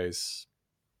resource base.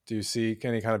 Do you see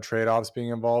any kind of trade-offs being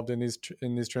involved in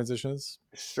these transitions?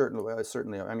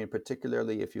 Certainly. I mean,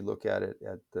 particularly if you look at it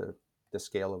at the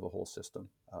scale of a whole system.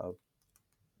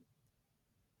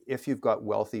 If you've got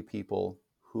wealthy people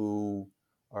who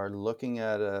are looking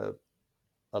at a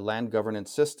land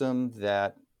governance system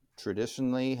that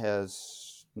traditionally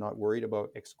has not worried about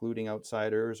excluding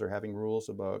outsiders or having rules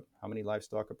about how many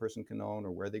livestock a person can own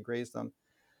or where they graze them,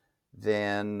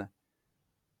 then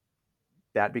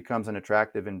that becomes an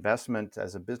attractive investment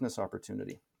as a business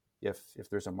opportunity if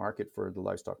there's a market for the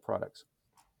livestock products.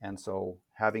 And so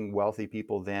having wealthy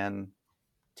people then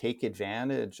take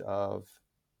advantage of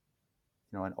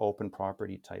an open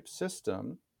property type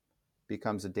system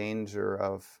becomes a danger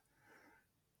of,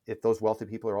 if those wealthy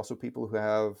people are also people who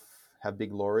have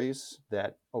big lorries,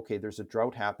 that, okay, there's a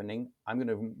drought happening, I'm going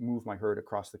to move my herd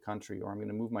across the country, or I'm going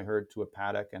to move my herd to a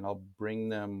paddock and I'll bring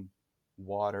them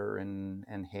water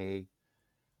and hay.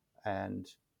 And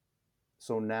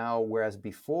so now, whereas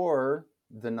before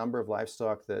the number of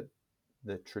livestock that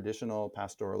the traditional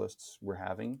pastoralists were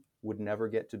having would never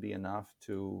get to be enough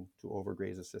to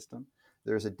overgraze a system,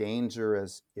 there's a danger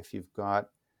as if you've got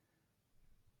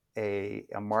a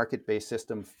market-based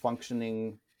system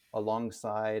functioning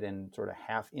alongside and sort of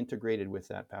half integrated with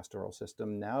that pastoral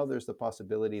system. Now there's the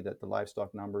possibility that the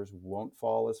livestock numbers won't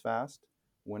fall as fast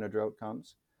when a drought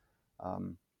comes,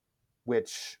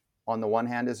 which on the one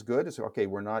hand is good. It's okay,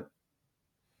 we're not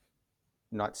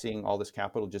seeing all this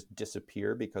capital just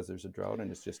disappear because there's a drought and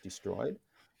it's just destroyed.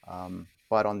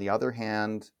 But on the other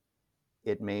hand,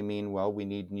 it may mean, well, we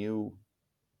need new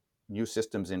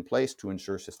systems in place to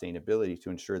ensure sustainability, to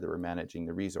ensure that we're managing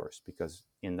the resource. Because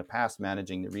in the past,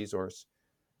 managing the resource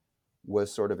was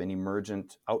sort of an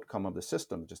emergent outcome of the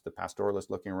system, just the pastoralist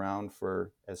looking around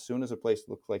for, as soon as a place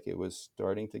looked like it was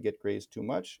starting to get grazed too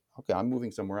much, okay, I'm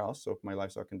moving somewhere else so my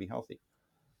livestock can be healthy.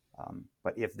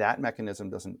 But if that mechanism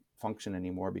doesn't function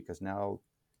anymore, because now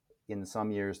in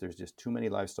some years there's just too many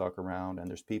livestock around, and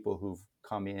there's people who've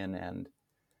come in and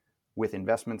with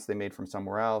investments they made from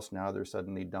somewhere else, now they're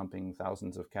suddenly dumping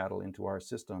thousands of cattle into our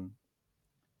system,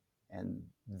 and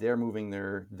they're moving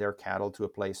their cattle to a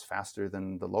place faster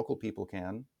than the local people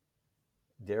can.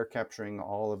 They're capturing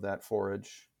all of that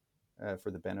forage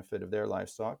for the benefit of their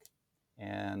livestock,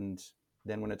 and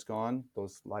then when it's gone,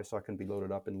 those livestock can be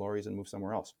loaded up in lorries and moved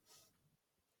somewhere else.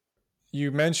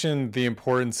 You mentioned the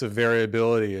importance of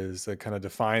variability as a kind of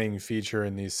defining feature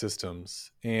in these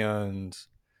systems, and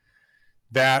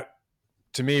that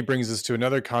to me brings us to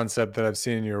another concept that I've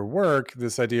seen in your work,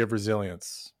 this idea of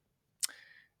resilience.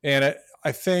 And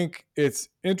I think it's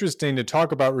interesting to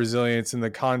talk about resilience in the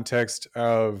context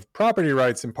of property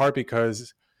rights, in part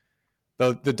because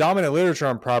The dominant literature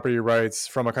on property rights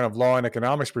from a kind of law and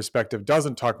economics perspective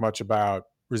doesn't talk much about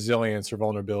resilience or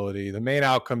vulnerability. The main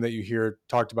outcome that you hear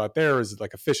talked about there is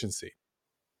like efficiency.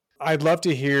 I'd love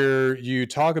to hear you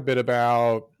talk a bit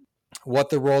about what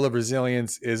the role of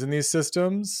resilience is in these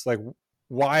systems. Like,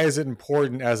 why is it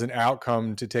important as an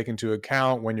outcome to take into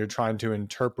account when you're trying to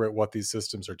interpret what these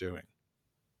systems are doing?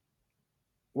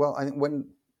 Well, I think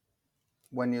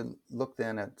when you look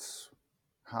then at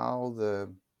how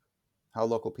the how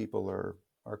local people are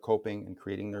coping and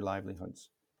creating their livelihoods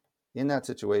in that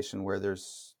situation where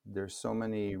there's so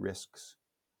many risks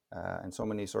and so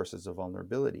many sources of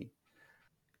vulnerability,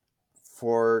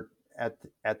 for at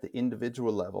the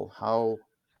individual level, how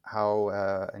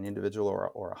an individual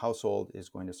or a household is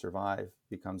going to survive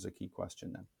becomes a key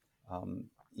question then.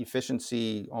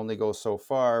 Efficiency only goes so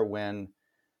far when,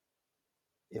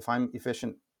 if I'm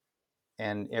efficient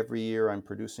and every year I'm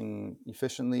producing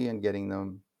efficiently and getting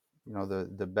them,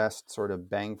 the best sort of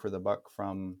bang for the buck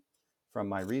from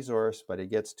my resource, but it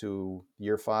gets to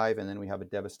year 5 and then we have a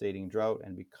devastating drought,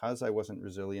 and because I wasn't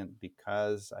resilient,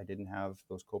 because I didn't have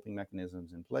those coping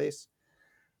mechanisms in place,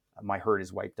 my herd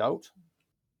is wiped out,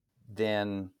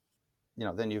 then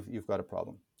then you've got a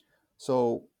problem.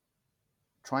 So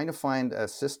trying to find a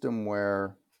system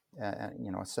where a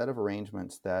set of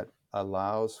arrangements that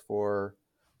allows for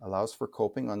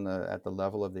coping at the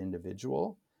level of the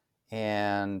individual,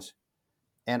 and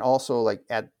also like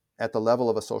at the level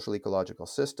of a social ecological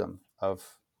system,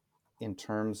 of in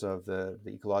terms of the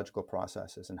ecological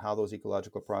processes and how those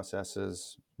ecological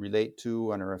processes relate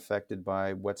to and are affected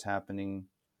by what's happening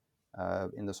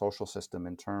in the social system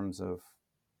in terms of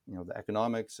the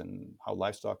economics and how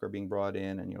livestock are being brought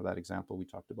in, and that example we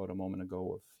talked about a moment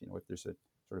ago of if there's a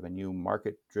sort of a new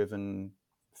market driven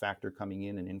factor coming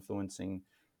in and influencing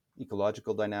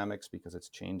ecological dynamics because it's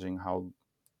changing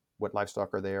what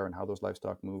livestock are there and how those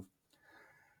livestock move.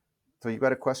 So you've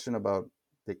got a question about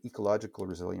the ecological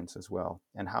resilience as well,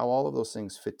 and how all of those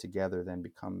things fit together then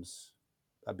becomes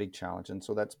a big challenge. And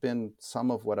so that's been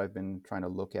some of what I've been trying to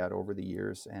look at over the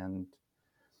years, and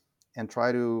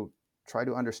try to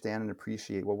understand and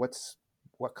appreciate, well,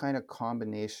 what kind of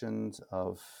combinations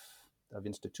of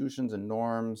institutions and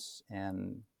norms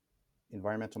and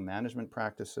environmental management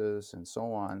practices and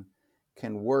so on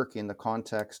can work in the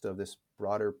context of this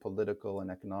broader political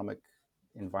and economic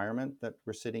environment that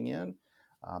we're sitting in,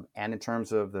 and in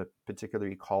terms of the particular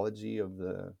ecology of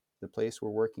the place we're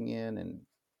working in and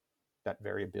that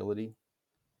variability.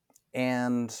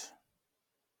 And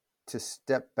to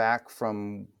step back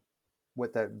from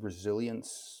what that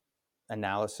resilience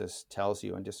analysis tells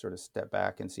you and just sort of step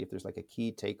back and see if there's like a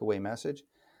key takeaway message.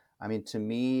 I mean, to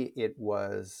me, it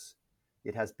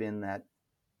has been that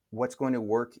what's going to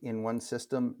work in one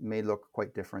system may look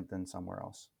quite different than somewhere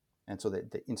else. And so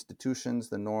the institutions,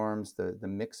 the norms, the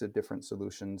mix of different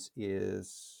solutions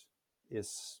is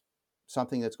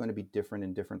something that's going to be different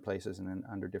in different places and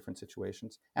under different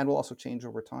situations, and will also change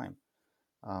over time.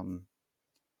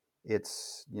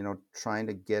 It's trying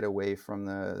to get away from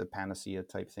the panacea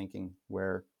type thinking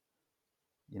where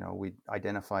we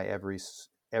identify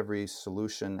every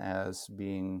solution as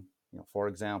being, for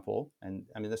example, and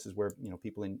I mean, this is where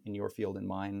people in your field and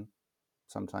mine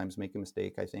sometimes make a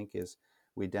mistake, I think, is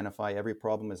we identify every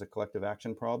problem as a collective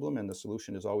action problem, and the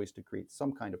solution is always to create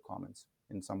some kind of commons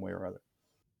in some way or other.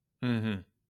 Mm-hmm.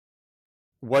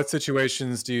 What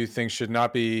situations do you think should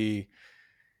not be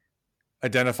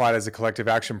identified as a collective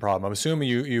action problem? I'm assuming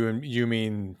you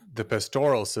mean the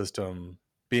pastoral system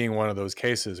being one of those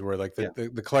cases where like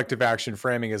the collective action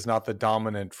framing is not the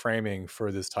dominant framing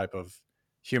for this type of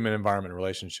human environment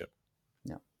relationship.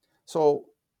 Yeah. So,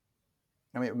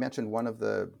 I mean, I mentioned one of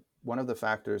the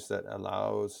factors that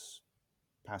allows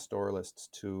pastoralists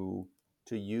to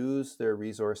use their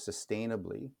resource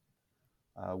sustainably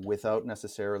without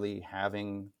necessarily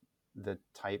having the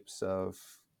types of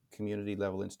community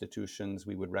level institutions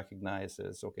we would recognize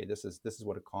as, okay, this is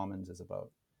what a commons is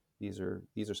about. These are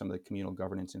some of the communal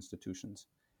governance institutions.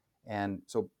 And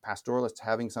so pastoralists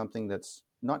having something that's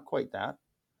not quite that,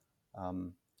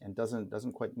 and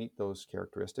doesn't quite meet those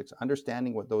characteristics,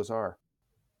 understanding what those are.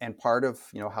 And part of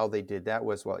how they did that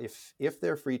was, well, if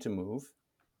they're free to move,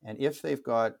 and if they've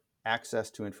got access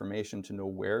to information to know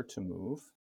where to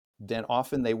move, then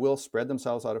often they will spread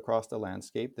themselves out across the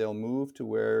landscape. They'll move to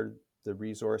where the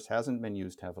resource hasn't been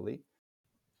used heavily.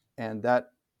 And that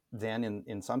then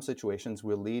in some situations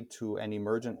will lead to an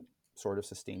emergent sort of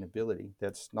sustainability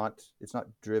it's not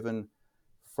driven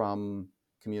from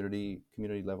community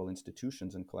level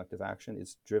institutions and collective action.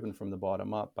 It's driven from the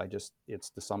bottom up by it's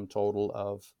the sum total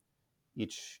of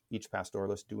each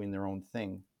pastoralist doing their own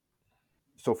thing.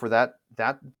 so for that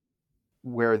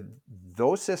where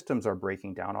those systems are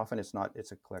breaking down, often it's not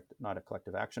a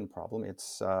collective action problem.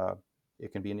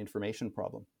 It can be an information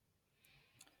problem.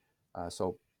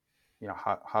 So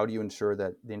how do you ensure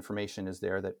that the information is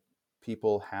there, that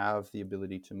people have the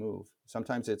ability to move?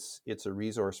 Sometimes it's a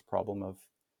resource problem of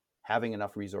having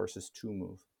enough resources to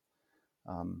move.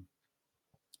 Um,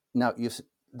 now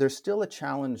there's still a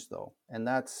challenge though, and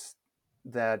that's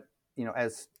that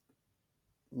as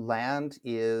land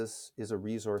is a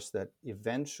resource that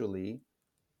eventually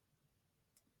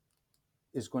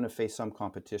is going to face some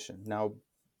competition. Now,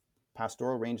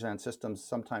 pastoral rangeland systems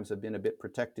sometimes have been a bit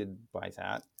protected by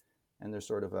that, and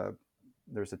there's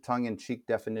a tongue-in-cheek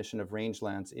definition of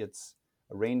rangelands. It's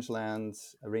rangeland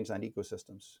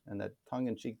ecosystems, and that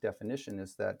tongue-in-cheek definition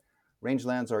is that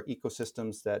rangelands are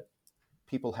ecosystems that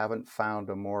people haven't found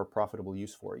a more profitable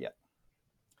use for yet.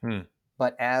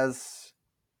 But as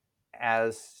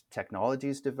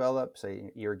technologies develop,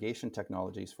 say irrigation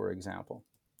technologies, for example,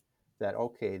 that,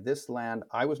 okay, this land,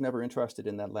 I was never interested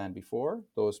in that land before.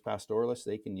 Those pastoralists,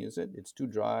 they can use it. It's too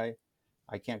dry.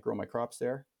 I can't grow my crops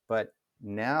there. But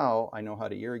now I know how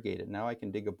to irrigate it. Now I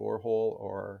can dig a borehole,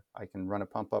 or I can run a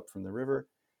pump up from the river.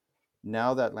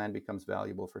 Now that land becomes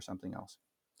valuable for something else.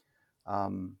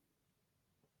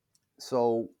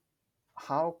 So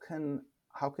how can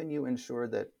you ensure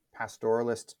that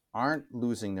pastoralists aren't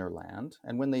losing their land?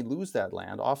 And when they lose that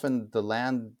land, often the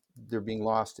land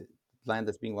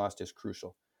that's being lost is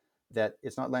crucial. That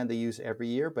it's not land they use every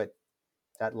year, but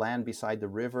that land beside the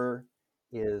river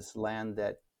is land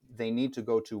that they need to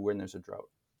go to when there's a drought.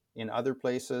 In other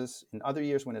places, in other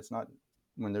years when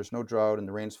there's no drought and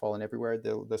the rain's falling everywhere,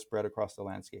 they'll spread across the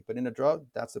landscape. But in a drought,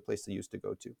 that's the place they used to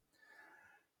go to.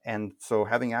 And so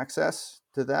having access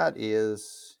to that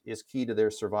is key to their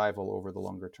survival over the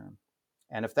longer term.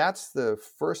 And if that's the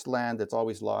first land that's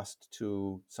always lost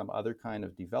to some other kind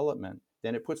of development,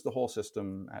 then it puts the whole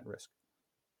system at risk.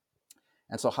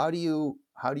 And so how do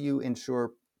you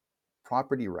ensure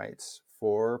property rights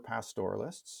for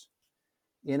pastoralists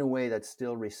in a way that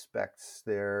still respects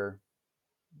their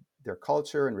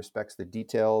culture and respects the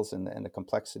details and the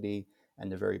complexity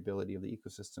and the variability of the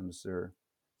ecosystems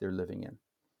they're living in?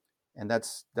 And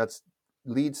that's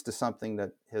leads to something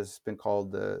that has been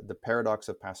called the paradox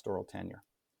of pastoral tenure,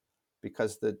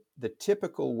 because the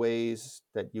typical ways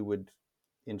that you would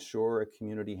ensure a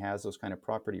community has those kind of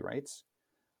property rights,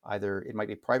 either it might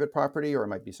be private property or it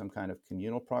might be some kind of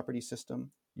communal property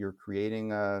system. You're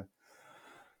creating a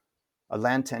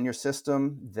land tenure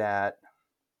system that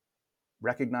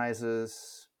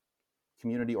recognizes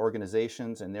community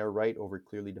organizations and their right over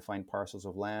clearly defined parcels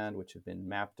of land which have been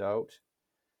mapped out.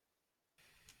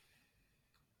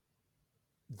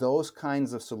 Those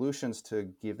kinds of solutions to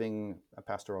giving a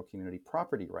pastoral community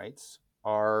property rights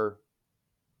are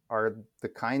the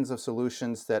kinds of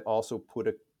solutions that also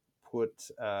put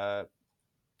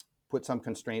some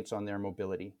constraints on their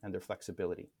mobility and their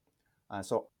flexibility.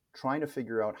 So trying to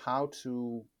figure out how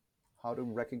to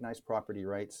recognize property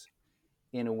rights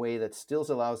in a way that still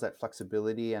allows that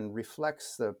flexibility and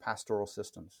reflects the pastoral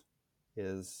systems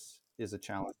is a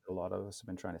challenge that a lot of us have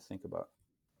been trying to think about.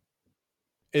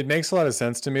 It makes a lot of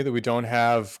sense to me that we don't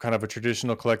have kind of a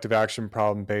traditional collective action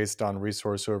problem based on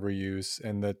resource overuse,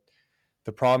 and that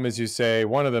the problem, as you say,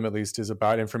 one of them at least, is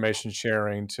about information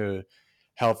sharing to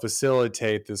help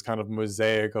facilitate this kind of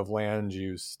mosaic of land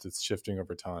use that's shifting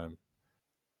over time.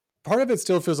 Part of it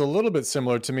still feels a little bit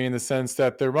similar to me in the sense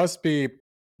that there must be,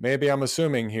 maybe I'm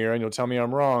assuming here and you'll tell me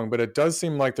I'm wrong, but it does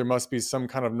seem like there must be some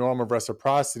kind of norm of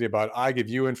reciprocity about I give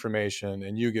you information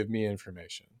and you give me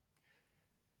information.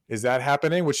 Is that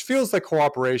happening? Which feels like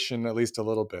cooperation, at least a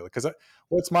little bit. Because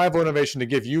what's my motivation to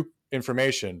give you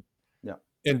information? Yeah.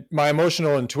 And my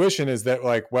emotional intuition is that,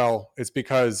 like, well, it's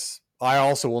because I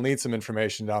also will need some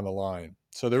information down the line.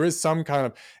 So there is some kind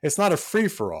of, it's not a free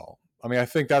for all. I mean, I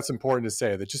think that's important to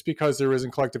say, that just because there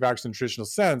isn't collective action in the traditional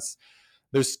sense,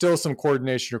 there's still some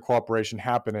coordination or cooperation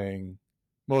happening,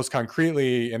 most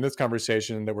concretely in this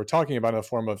conversation that we're talking about, in the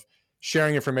form of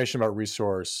sharing information about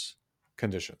resource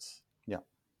conditions. Yeah.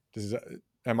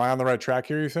 Am I on the right track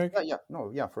here, you think?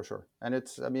 Yeah, for sure. And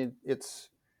it's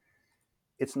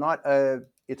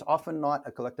often not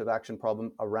a collective action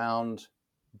problem around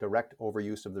direct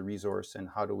overuse of the resource, and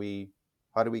how do we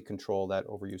control that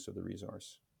overuse of the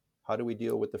resource? How do we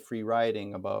deal with the free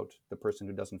riding about the person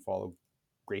who doesn't follow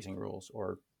grazing rules,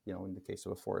 or in the case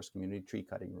of a forest community, tree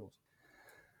cutting rules?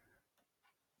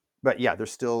 But yeah,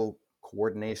 there's still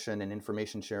coordination and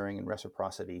information sharing and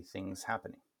reciprocity things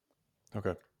happening.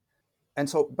 Okay. And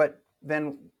so, but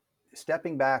then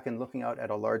stepping back and looking out at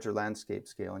a larger landscape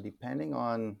scale, and depending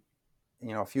on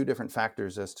a few different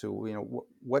factors as to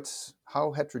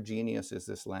how heterogeneous is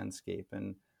this landscape,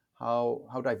 and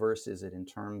how diverse is it in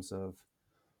terms of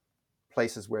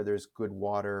places where there's good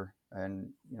water and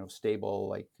stable,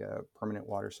 like permanent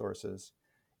water sources,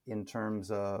 in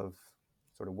terms of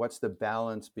sort of what's the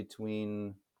balance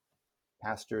between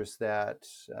pastures that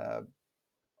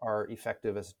are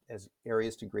effective as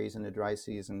areas to graze in the dry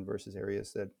season versus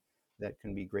areas that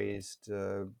can be grazed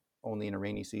only in a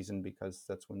rainy season, because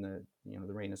that's when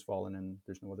the rain has fallen and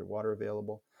there's no other water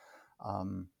available,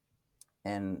 um,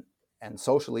 and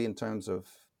socially, in terms of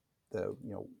the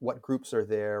what groups are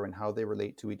there and how they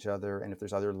relate to each other, and if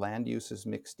there's other land uses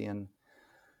mixed in.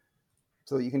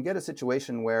 So you can get a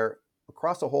situation where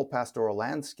across a whole pastoral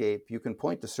landscape, you can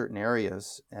point to certain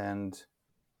areas and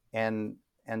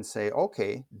say,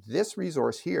 okay, this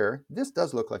resource here, this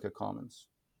does look like a commons.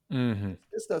 Mm-hmm.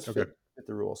 This does Okay. fit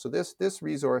the rules. So this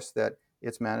resource, that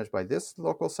it's managed by this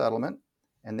local settlement,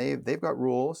 and they've got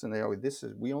rules, and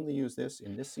we only use this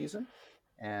in this season,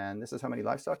 and this is how many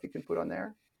livestock you can put on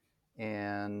there.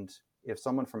 And if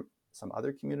someone from some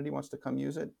other community wants to come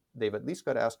use it, they've at least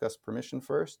got to ask us permission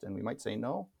first, and we might say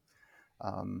no.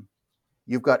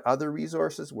 You've got other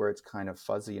resources where it's kind of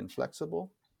fuzzy and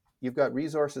flexible. You've got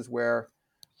resources where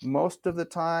most of the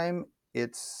time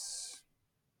it's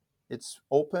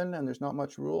open and there's not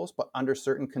much rules, but under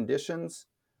certain conditions,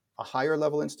 a higher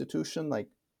level institution like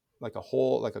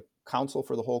a council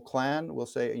for the whole clan will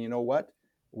say, you know what,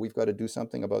 we've got to do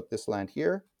something about this land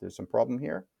here. There's some problem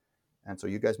here, and so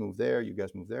you guys move there. You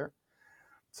guys move there.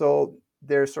 So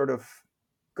there's sort of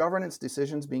governance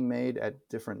decisions being made at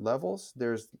different levels.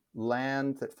 There's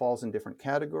land that falls in different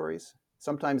categories.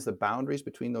 Sometimes the boundaries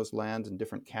between those lands and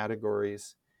different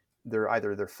categories,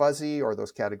 they're fuzzy, or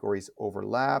those categories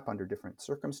overlap under different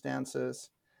circumstances.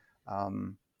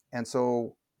 And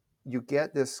so you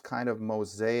get this kind of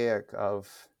mosaic of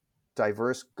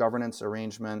diverse governance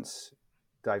arrangements,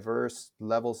 diverse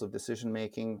levels of decision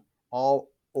making, all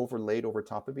overlaid over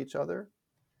top of each other.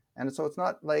 And so it's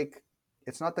not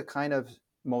the kind of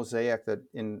mosaic that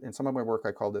in some of my work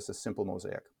I call this a simple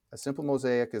mosaic. A simple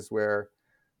mosaic is where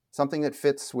something that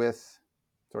fits with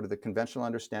sort of the conventional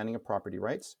understanding of property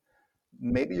rights.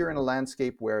 Maybe you're in a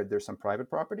landscape where there's some private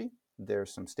property,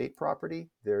 there's some state property,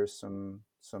 there's some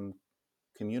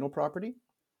communal property,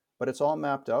 but it's all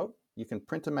mapped out. You can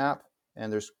print a map,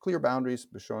 and there's clear boundaries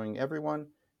showing everyone.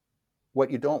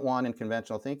 What you don't want in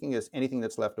conventional thinking is anything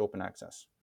that's left open access,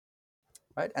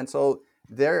 right? And so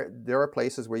there are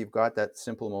places where you've got that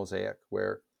simple mosaic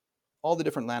where all the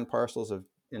different land parcels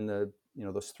in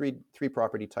those three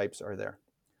property types are there.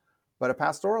 But a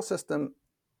pastoral system,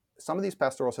 some of these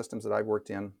pastoral systems that I've worked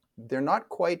in, they're not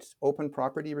quite open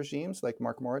property regimes like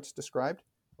Mark Moritz described,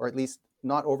 or at least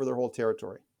not over their whole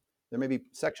territory. There may be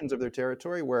sections of their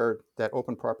territory where that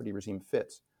open property regime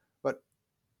fits. But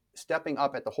stepping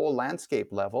up at the whole landscape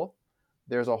level,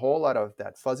 there's a whole lot of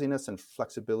that fuzziness and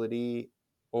flexibility,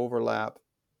 overlap,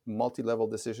 multi-level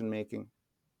decision making.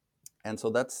 And so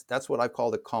that's what I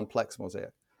call the complex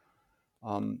mosaic.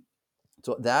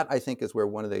 So that, I think, is where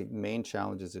one of the main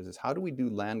challenges is how do we do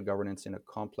land governance in a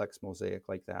complex mosaic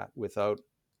like that without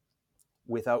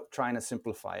trying to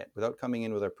simplify it, without coming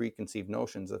in with our preconceived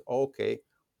notions of, okay,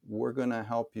 we're going to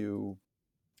help you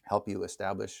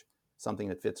establish something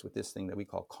that fits with this thing that we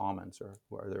call commons,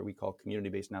 or that we call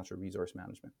community-based natural resource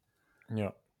management.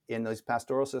 Yeah. In those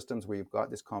pastoral systems where you've got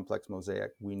this complex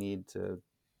mosaic, we need to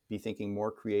be thinking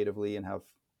more creatively and have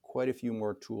quite a few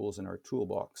more tools in our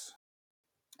toolbox.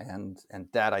 And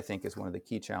that, I think, is one of the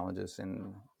key challenges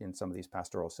in some of these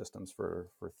pastoral systems for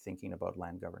thinking about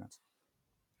land governance.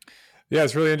 Yeah,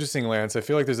 it's really interesting, Lance. I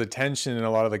feel like there's a tension in a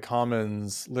lot of the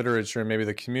commons literature and maybe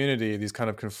the community, these kind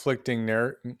of conflicting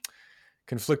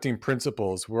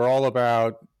principles. We're all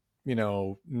about,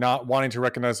 not wanting to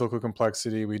recognize local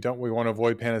complexity. We want to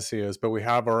avoid panaceas, but we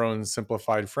have our own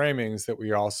simplified framings that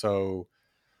we also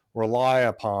rely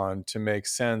upon to make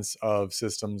sense of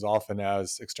systems, often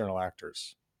as external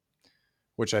actors,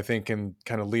 which I think can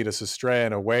kind of lead us astray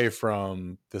and away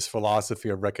from this philosophy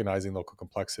of recognizing local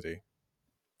complexity.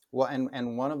 Well,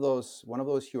 and one of those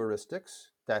heuristics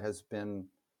that has been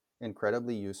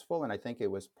incredibly useful, and I think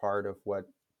it was part of what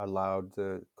allowed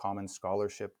the common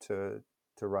scholarship to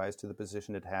rise to the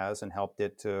position it has and helped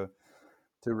it to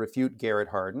refute Garrett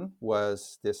Hardin,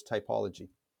 was this typology,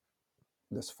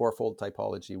 this fourfold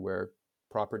typology, where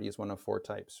property is one of four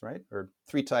types, right? Or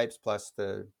three types plus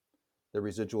the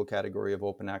residual category of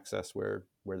open access where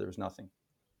there's nothing.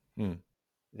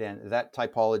 Then that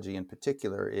typology in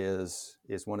particular is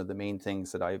one of the main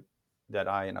things that I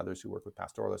and others who work with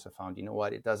pastoralists have found. You know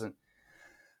what?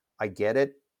 I get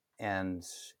it, and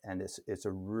it's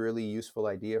a really useful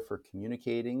idea for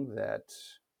communicating that.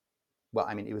 Well,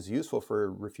 I mean, it was useful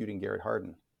for refuting Garrett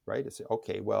Hardin, right? It's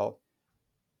okay. Well,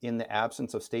 in the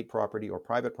absence of state property or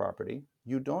private property,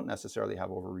 you don't necessarily have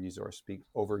overuse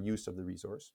of the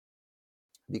resource,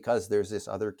 because there's this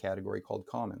other category called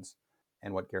commons,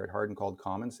 and what Garrett Hardin called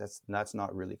commons, that's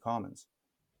not really commons.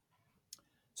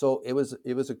 So it was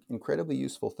an incredibly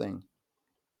useful thing.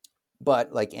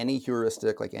 But like any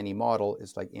heuristic, like any model,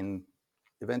 is like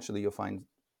eventually you'll find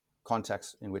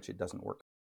contexts in which it doesn't work.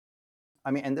 I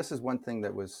mean, and this is one thing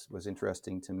that was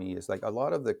interesting to me, is like a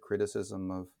lot of the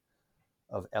criticism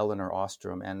of Elinor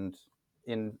Ostrom, and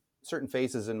in certain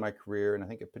phases in my career, and I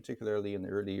think particularly in the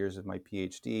early years of my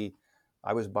PhD,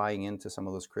 I was buying into some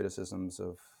of those criticisms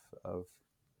of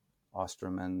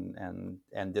Ostrom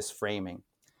and this framing.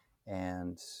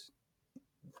 And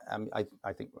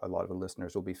I think a lot of the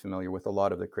listeners will be familiar with a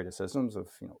lot of the criticisms of,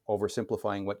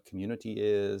 oversimplifying what community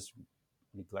is,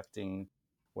 neglecting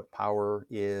what power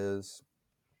is,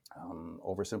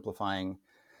 oversimplifying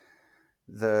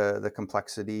the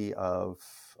complexity of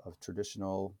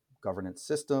traditional governance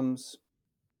systems.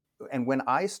 And when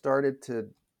I started to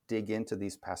dig into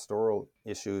these pastoral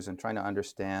issues and trying to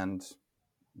understand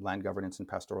land governance and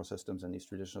pastoral systems and these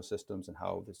traditional systems and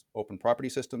how these open property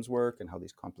systems work and how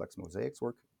these complex mosaics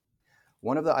work,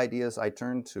 one of the ideas I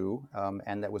turned to,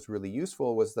 and that was really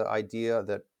useful, was the idea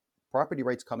that property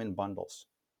rights come in bundles.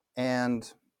 And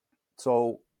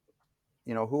so,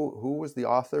 who was the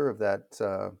author of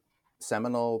that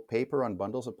seminal paper on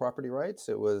bundles of property rights?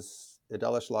 It was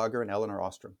Adela Schlager and Elinor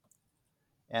Ostrom.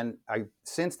 And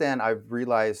since then, I've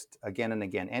realized again and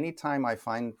again, anytime I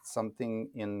find something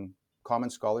in common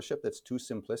scholarship that's too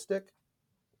simplistic,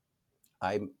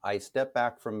 I step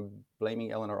back from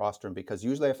blaming Elinor Ostrom, because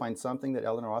usually I find something that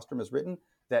Elinor Ostrom has written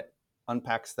that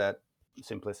unpacks that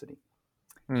simplicity.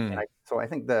 And so I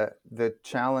think the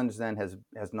challenge then has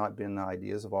not been the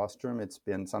ideas of Ostrom. It's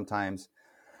been sometimes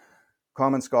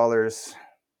common scholars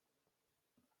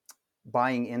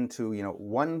buying into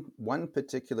one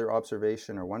particular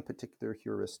observation or one particular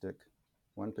heuristic,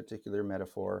 one particular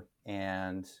metaphor,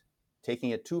 and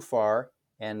taking it too far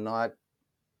and not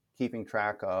keeping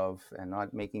track of and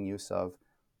not making use of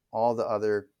all the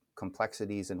other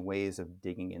complexities and ways of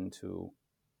digging into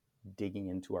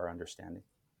our understanding.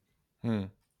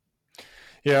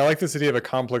 Yeah, I like this idea of a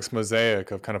complex mosaic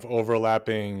of kind of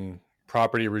overlapping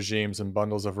property regimes and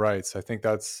bundles of rights. I think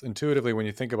that's intuitively, when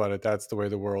you think about it, that's the way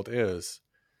the world is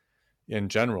in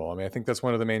general. I mean, I think that's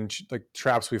one of the main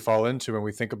traps we fall into when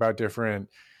we think about different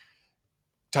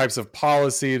types of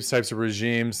policies, types of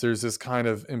regimes. There's this kind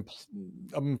of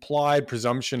implied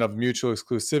presumption of mutual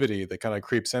exclusivity that kind of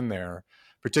creeps in there,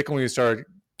 particularly when you start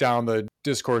down the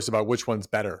discourse about which one's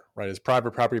better, right? Is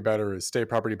private property better? Is state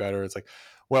property better? It's like,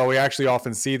 well, we actually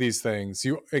often see these things.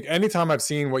 Anytime I've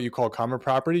seen what you call common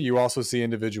property, you also see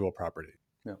individual property.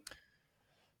 Yeah.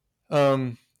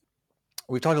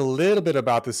 We talked a little bit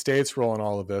about the state's role in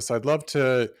all of this. I'd love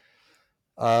to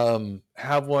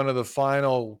have one of the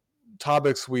final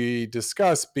topics we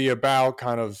discuss be about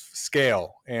kind of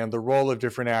scale and the role of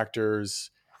different actors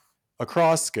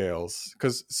across scales.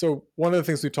 So one of the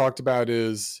things we talked about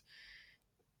is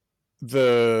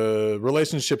the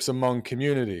relationships among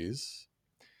communities.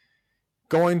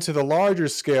 Going to the larger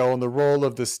scale and the role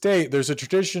of the state, there's a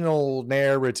traditional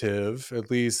narrative, at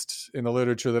least in the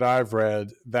literature that I've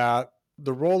read, that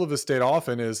the role of the state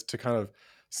often is to kind of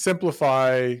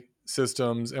simplify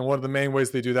systems, and one of the main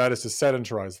ways they do that is to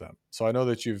sedentarize them. So I know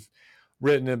that you've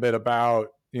written a bit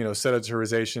about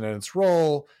sedentarization and its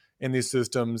role in these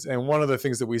systems, and one of the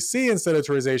things that we see in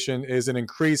sedentarization is an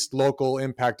increased local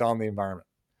impact on the environment.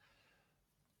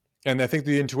 And I think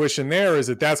the intuition there is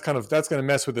that's going to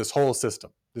mess with this whole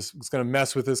system. This is going to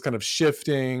mess with this kind of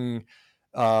shifting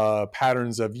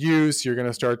patterns of use. You're going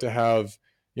to start to have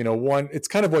it's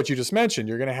kind of what you just mentioned.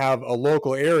 You're going to have a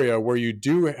local area where you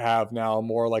do have now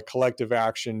more like collective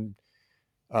action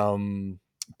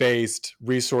based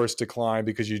resource decline,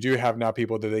 because you do have now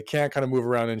people that they can't kind of move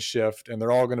around and shift, and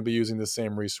they're all going to be using the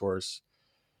same resource.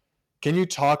 Can you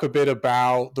talk a bit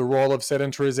about the role of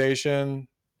sedentarization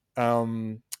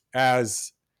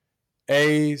as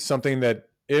something that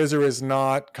is or is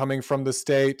not coming from the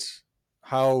state?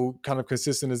 How kind of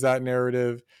consistent is that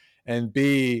narrative? And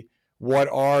B, what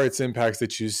are its impacts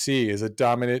that you see? Is it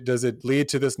dominant? Does it lead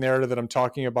to this narrative that I'm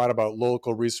talking about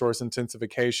local resource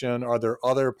intensification? Are there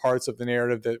other parts of the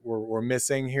narrative that we're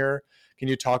missing here? Can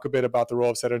you talk a bit about the role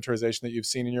of sedentarization that you've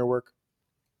seen in your work?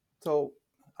 So,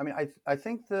 I mean, I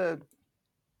think the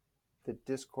the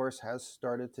discourse has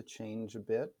started to change a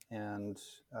bit, and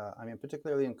I mean,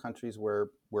 particularly in countries where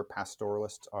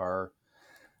pastoralists are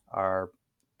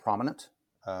prominent.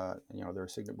 Where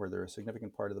they're a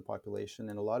significant part of the population.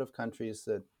 In a lot of countries,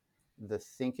 that the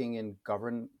thinking in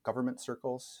government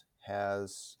circles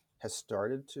has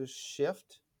started to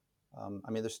shift. I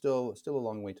mean, there's still a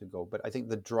long way to go, but I think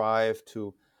the drive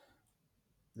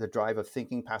of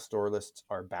thinking pastoralists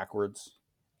are backwards,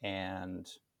 and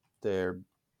they're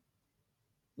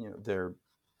they're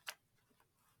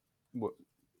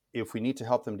if we need to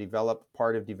help them develop,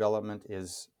 part of development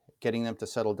is getting them to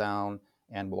settle down,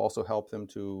 and we'll also help them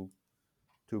to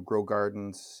grow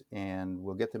gardens, and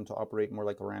we'll get them to operate more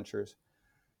like ranchers.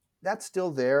 That's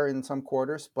still there in some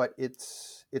quarters, but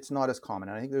it's not as common.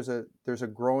 And I think there's a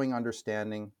growing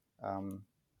understanding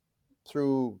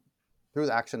through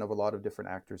the action of a lot of different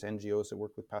actors, NGOs that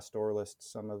work with pastoralists,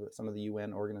 some of the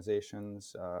UN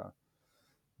organizations.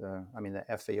 The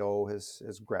FAO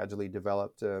has gradually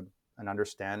developed an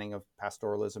understanding of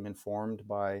pastoralism informed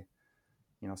by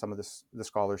some of the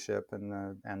scholarship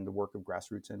and the work of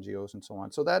grassroots NGOs and so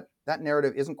on. So that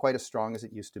narrative isn't quite as strong as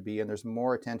it used to be, and there's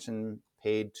more attention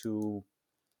paid to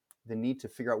the need to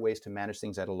figure out ways to manage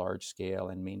things at a large scale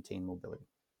and maintain mobility.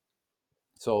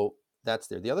 So that's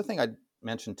there. The other thing I'd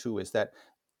mention too is that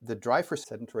the drive for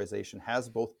sedentarization has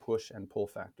both push and pull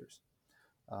factors.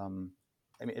 I mean,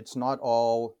 it's not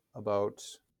all about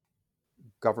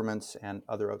governments and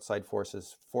other outside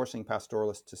forces forcing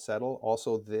pastoralists to settle.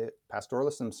 Also, the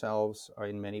pastoralists themselves are,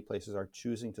 in many places, are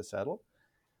choosing to settle,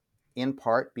 in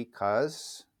part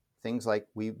because things like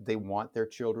they want their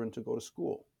children to go to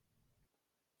school.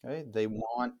 Okay? They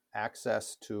want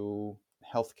access to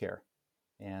healthcare,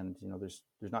 and there's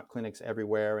not clinics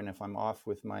everywhere. And if I'm off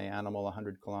with my animal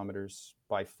 100 kilometers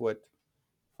by foot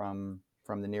from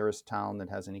the nearest town that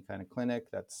has any kind of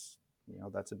clinic, that's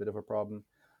a bit of a problem.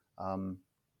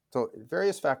 So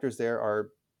various factors there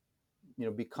are,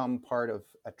 become part of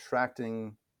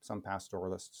attracting some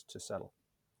pastoralists to settle.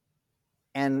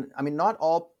 And I mean, not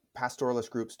all pastoralist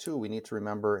groups too, we need to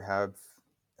remember,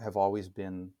 have always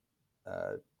been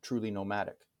truly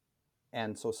nomadic.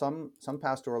 And so some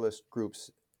pastoralist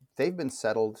groups, they've been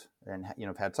settled and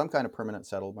have had some kind of permanent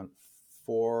settlement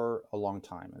for a long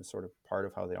time, and sort of part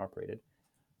of how they operated,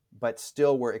 but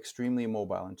still were extremely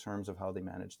mobile in terms of how they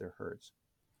manage their herds.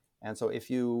 And so if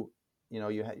you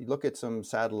look at some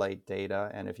satellite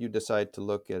data, and if you decide to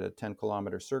look at a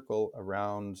 10-kilometer circle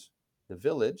around the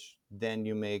village, then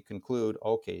you may conclude,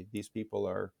 okay, these people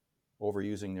are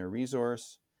overusing their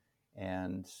resource,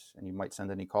 and you might send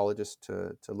an ecologist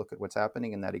to look at what's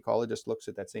happening, and that ecologist looks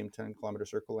at that same 10-kilometer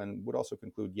circle and would also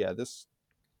conclude, yeah, this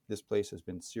place has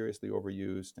been seriously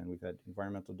overused, and we've had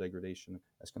environmental degradation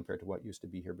as compared to what used to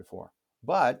be here before.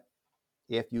 But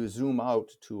if you zoom out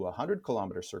to a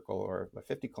 100-kilometer circle or a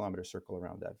 50-kilometer circle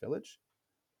around that village,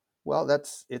 well,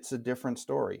 it's a different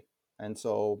story. And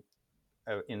so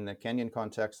in the Kenyan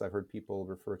context, I've heard people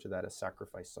refer to that as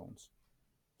sacrifice zones,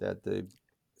 that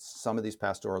some of these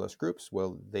pastoralist groups,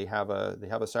 well, they have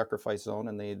a sacrifice zone,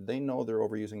 and they know they're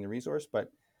overusing the resource, but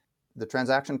the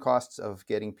transaction costs of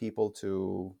getting people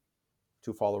to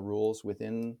follow rules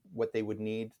within what they would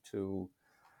need to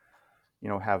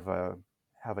have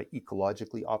a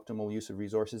ecologically optimal use of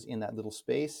resources in that little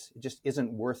space, it just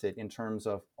isn't worth it in terms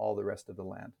of all the rest of the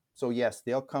land. So yes,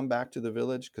 they'll come back to the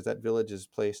village because that village is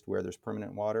placed where there's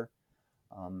permanent water,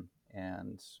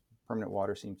 and permanent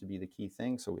water seems to be the key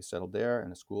thing. So we settled there,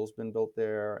 and a school's been built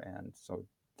there, and so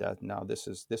that now this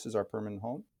is our permanent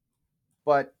home.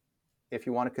 But if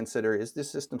you want to consider, is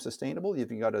this system sustainable,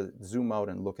 you've got to zoom out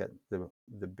and look at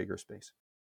the bigger space.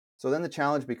 So then the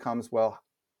challenge becomes, well,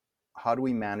 how do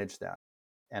we manage that?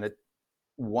 And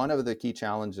one of the key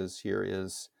challenges here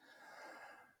is,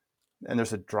 and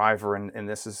there's a driver, and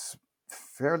this is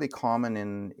fairly common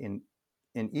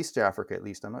in East Africa, at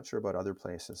least. I'm not sure about other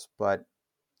places, but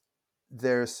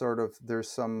there's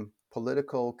some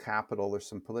political capital, there's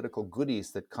some political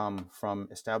goodies that come from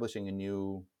establishing a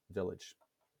new village.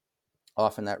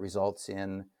 Often that results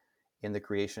in the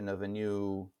creation of a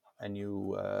new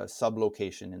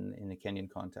sublocation in the Kenyan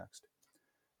context,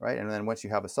 right? And then once you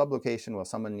have a sublocation, well,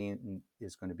 someone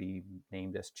is going to be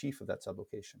named as chief of that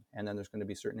sublocation, and then there's going to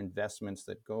be certain investments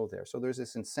that go there. So there's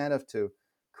this incentive to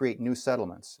create new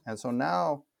settlements, and so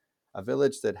now a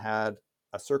village that had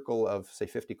a circle of, say,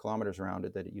 50 kilometers around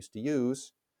it that it used to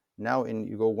use, now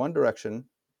you go one direction,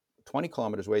 20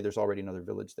 kilometers away, there's already another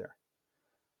village there,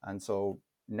 and so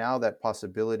now that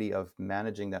possibility of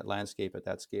managing that landscape at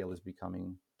that scale is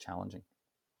becoming challenging.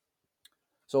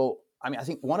 So, I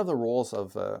think one of the roles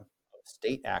of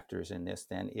state actors in this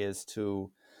then is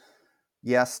to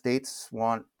Yes, states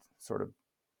want sort of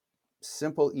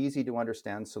simple, easy to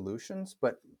understand solutions,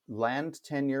 but land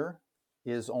tenure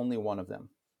is only one of them.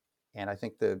 And I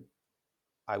think that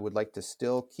I would like to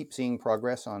still keep seeing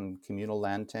progress on communal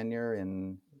land tenure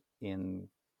in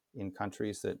in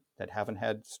countries that haven't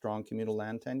had strong communal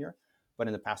land tenure. But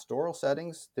in the pastoral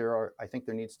settings, I think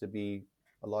there needs to be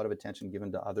a lot of attention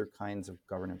given to other kinds of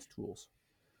governance tools.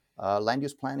 Land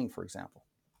use planning, for example.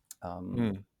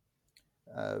 Um,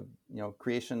 Mm. uh,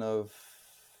 Creation of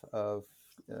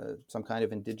some kind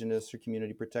of indigenous or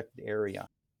community protected area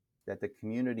that the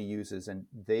community uses, and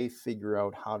they figure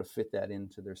out how to fit that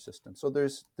into their system. So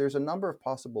there's a number of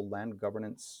possible land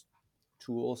governance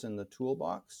tools in the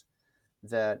toolbox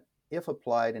that, if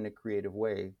applied in a creative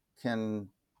way, can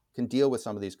deal with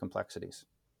some of these complexities,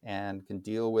 and can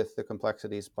deal with the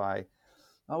complexities by,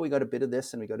 oh, we got a bit of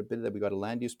this and we got a bit of that. We got a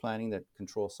land use planning that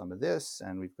controls some of this,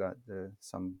 and we've got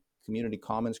some community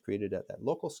commons created at that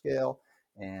local scale,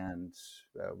 and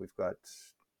we've got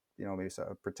maybe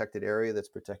a protected area that's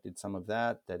protected some of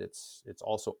that. That it's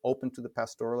also open to the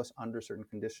pastoralists under certain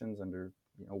conditions, under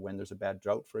when there's a bad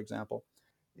drought, for example.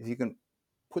 If you can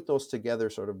put those together,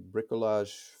 sort of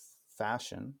bricolage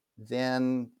fashion,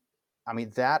 then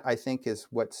that I think is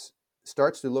what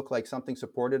starts to look like something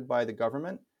supported by the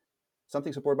government,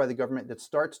 that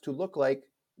starts to look like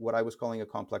what I was calling a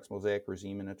complex mosaic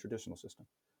regime in a traditional system.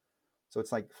 So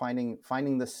it's like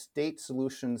finding the state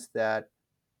solutions that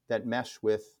mesh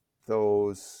with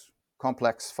those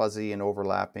complex, fuzzy, and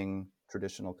overlapping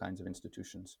traditional kinds of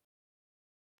institutions.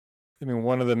 I mean,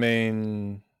 one of the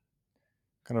main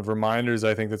kind of reminders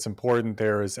I think that's important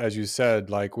there is, as you said,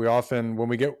 like we often, when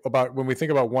we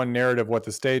think about one narrative, what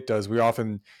the state does, we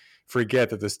often forget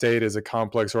that the state is a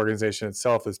complex organization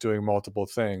itself that's doing multiple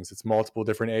things. It's multiple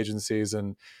different agencies,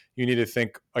 and you need to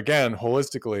think again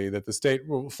holistically that the state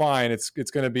will fine. It's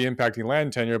going to be impacting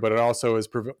land tenure, but it also is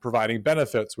providing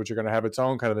benefits, which are going to have its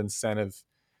own kind of incentive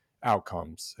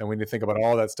outcomes. And we need to think about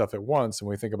all that stuff at once, and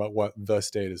we think about what the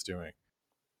state is doing.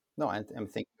 No, I'm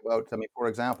thinking about, for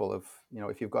example,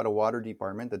 if you've got a water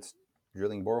department that's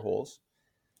drilling boreholes,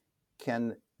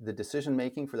 can the decision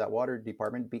making for that water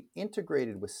department be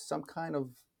integrated with some kind of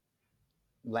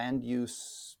land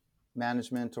use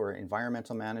management or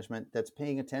environmental management that's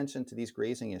paying attention to these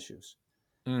grazing issues?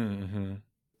 Mm-hmm.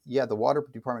 Yeah, the water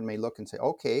department may look and say,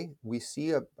 okay, we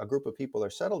see a group of people are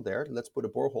settled there, let's put a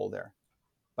borehole there.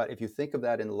 But if you think of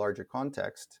that in the larger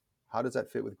context, how does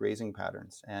that fit with grazing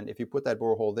patterns? And if you put that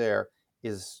borehole there,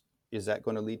 is that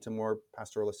going to lead to more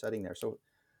pastoralist setting there? So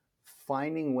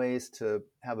finding ways to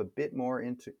have a bit more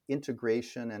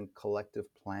integration and collective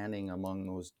planning among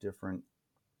those different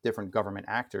government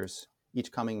actors,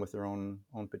 each coming with their own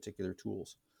particular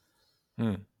tools.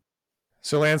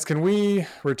 So, Lance, can we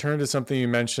return to something you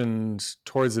mentioned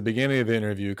towards the beginning of the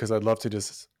interview? Because I'd love to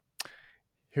just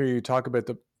hear you talk a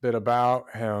bit about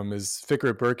him. Is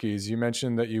Fikret Berkes. You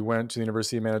mentioned that you went to the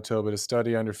University of Manitoba to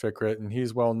study under Fikret, and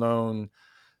he's well known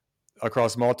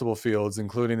across multiple fields,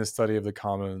 including the study of the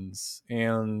commons.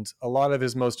 And a lot of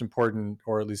his most important,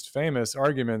 or at least famous,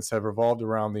 arguments have revolved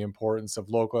around the importance of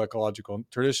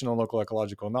traditional local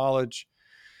ecological knowledge.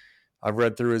 I've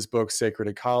read through his book, Sacred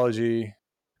Ecology.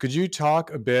 Could you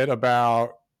talk a bit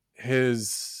about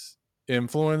his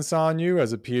influence on you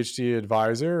as a PhD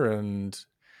advisor, and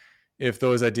if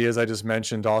those ideas I just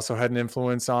mentioned also had an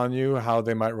influence on you, how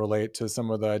they might relate to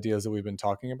some of the ideas that we've been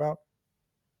talking about?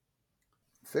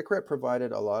 Fikret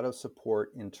provided a lot of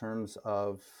support in terms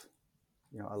of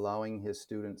allowing his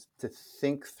students to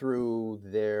think through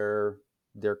their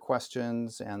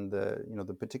questions and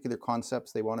the particular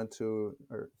concepts they wanted to,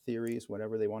 or theories,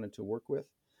 whatever they wanted to work with.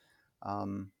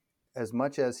 As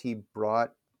much as he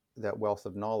brought that wealth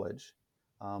of knowledge,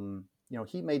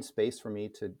 he made space for me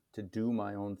to do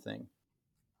my own thing.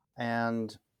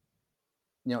 And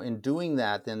in doing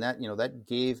that, then that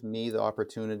gave me the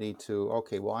opportunity to,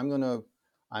 okay, well,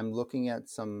 I'm looking at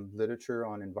some literature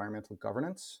on environmental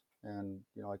governance, and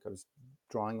like I was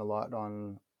drawing a lot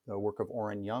on the work of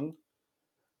Oren Young,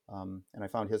 and I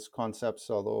found his concepts,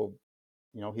 although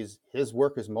his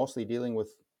work is mostly dealing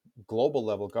with global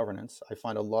level governance, I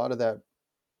find a lot of that,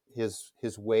 his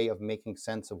way of making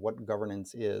sense of what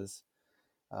governance is,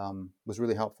 was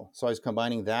really helpful. So I was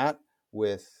combining that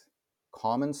with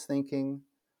commons thinking,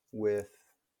 with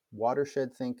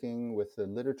watershed thinking, with the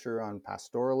literature on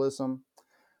pastoralism,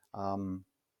 um,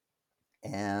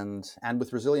 and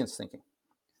with resilience thinking,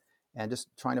 and just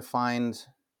try and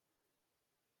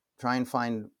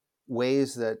find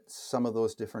ways that some of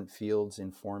those different fields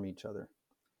inform each other.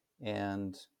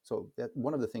 And so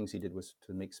one of the things he did was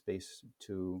to make space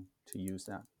to use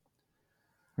that.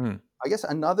 Hmm. I guess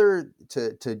another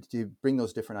to bring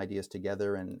those different ideas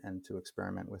together and to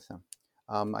experiment with them.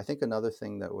 I think another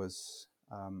thing that was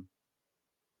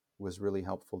really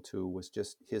helpful too was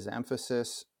just his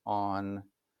emphasis on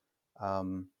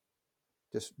um,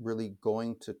 just really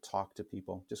going to talk to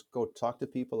people. Just go talk to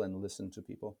people and listen to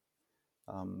people.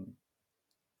 Um,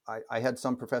 I had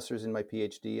some professors in my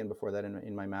PhD and before that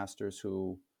in my master's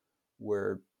who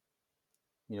were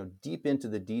deep into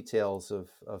the details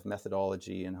of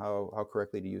methodology and how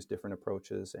correctly to use different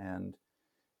approaches. And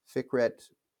Fikret,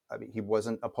 I mean, he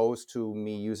wasn't opposed to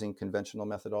me using conventional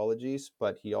methodologies,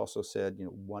 but he also said,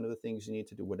 one of the things you need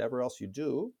to do, whatever else you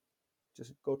do,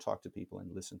 just go talk to people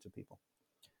and listen to people.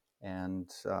 And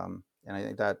I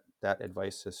think that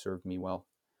advice has served me well.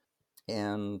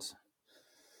 And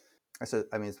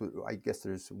I guess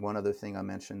there's one other thing I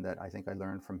mentioned that I think I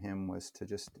learned from him was to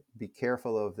just be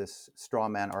careful of this straw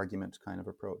man argument kind of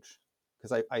approach.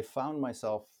 Because I found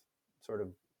myself sort of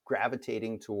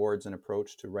gravitating towards an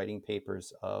approach to writing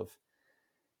papers of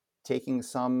taking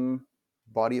some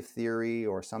body of theory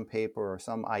or some paper or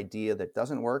some idea that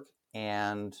doesn't work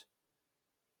and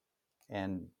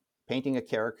painting a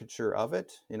caricature of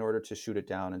it in order to shoot it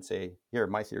down and say, here,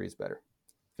 my theory is better.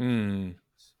 Mm.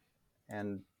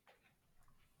 And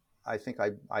I think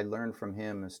I learned from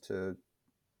him is to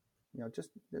just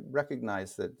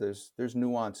recognize that there's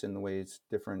nuance in the ways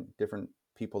different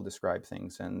people describe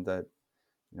things, and that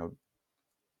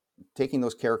taking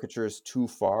those caricatures too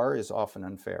far is often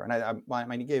unfair. And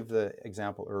I you gave the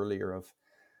example earlier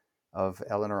of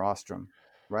Eleanor Ostrom,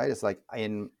 right? It's like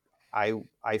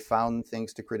I found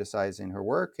things to criticize in her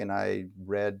work, and I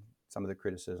read some of the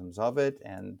criticisms of it,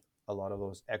 and a lot of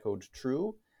those echoed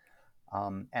true.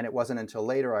 And it wasn't until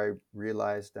later I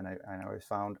realized, and I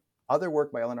found other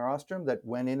work by Eleanor Ostrom that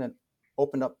went in and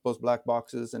opened up those black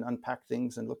boxes and unpacked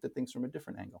things and looked at things from a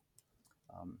different angle.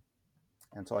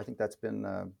 And so I think that's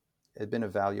been it's been a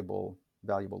valuable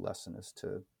lesson as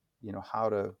to how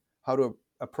to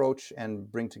approach and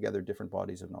bring together different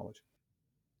bodies of knowledge.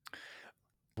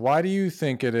 Why do you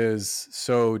think it is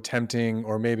so tempting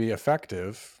or maybe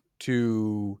effective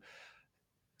to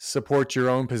support your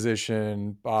own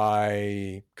position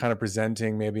by kind of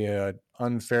presenting maybe a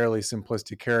unfairly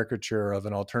simplistic caricature of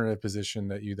an alternative position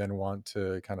that you then want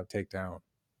to kind of take down?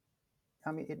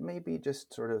 I mean, it may be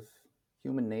just sort of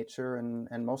human nature,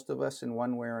 and most of us, in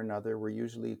one way or another, we're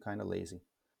usually kind of lazy.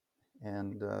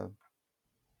 And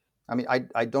I mean,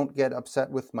 I don't get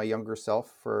upset with my younger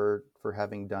self for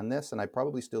having done this, and I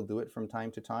probably still do it from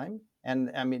time to time.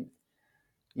 And I mean,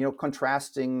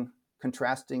 contrasting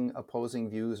opposing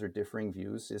views or differing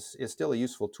views is still a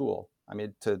useful tool. I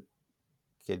mean,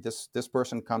 this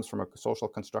person comes from a social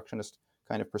constructionist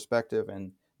kind of perspective,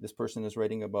 and this person is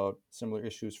writing about similar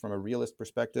issues from a realist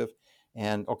perspective.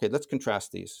 And okay, let's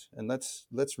contrast these, and let's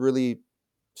really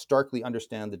starkly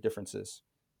understand the differences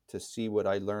to see what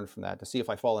I learned from that, to see if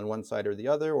I fall on one side or the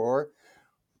other, or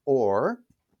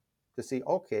to see,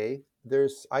 okay,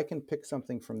 I can pick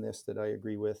something from this that I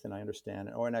agree with and I understand,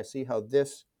 and I see how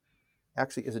this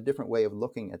actually is a different way of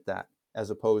looking at that, as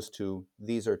opposed to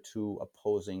these are two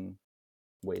opposing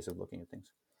ways of looking at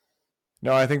things.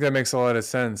 No, I think that makes a lot of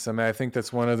sense. I mean, I think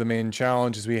that's one of the main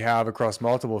challenges we have across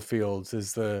multiple fields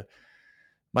is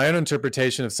my own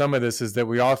interpretation of some of this is that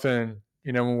we often,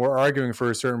 when we're arguing for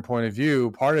a certain point of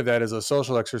view, part of that is a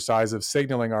social exercise of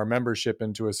signaling our membership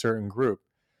into a certain group.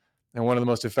 And one of the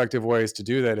most effective ways to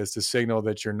do that is to signal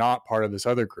that you're not part of this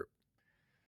other group.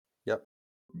 Yep.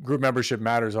 Group membership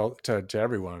matters to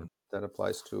everyone. That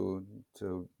applies to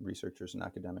researchers and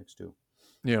academics too.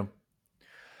 Yeah.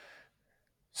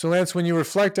 So, Lance, when you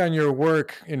reflect on your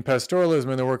work in pastoralism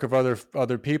and the work of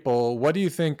other people, what do you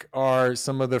think are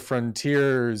some of the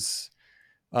frontiers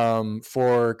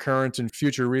for current and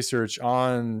future research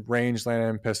on rangeland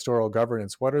and pastoral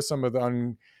governance? What are some of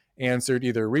the unanswered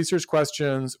either research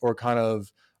questions or kind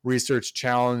of research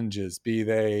challenges, be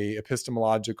they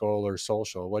epistemological or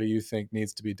social? What do you think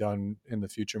needs to be done in the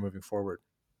future moving forward?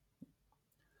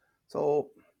 So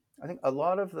I think a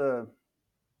lot of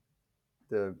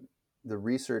the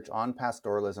research on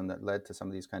pastoralism that led to some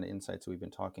of these kind of insights we've been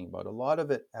talking about, a lot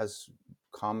of it has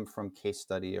come from case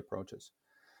study approaches.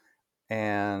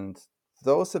 And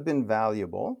those have been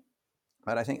valuable.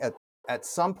 But I think at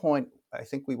some point, I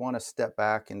think we want to step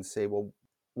back and say, well,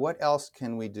 what else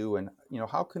can we do? And,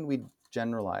 how can we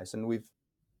generalize? And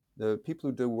the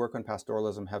people who do work on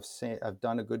pastoralism have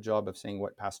done a good job of saying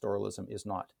what pastoralism is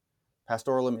not.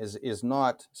 Pastoralism is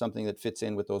not something that fits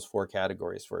in with those four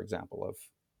categories, for example, of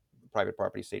private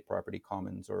property, state property,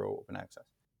 commons, or open access.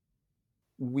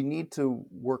 We need to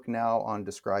work now on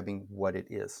describing what it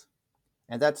is.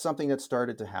 And that's something that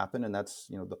started to happen, and that's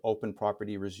the open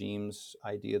property regimes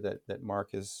idea that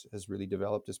Mark has really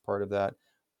developed as part of that.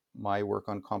 My work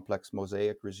on complex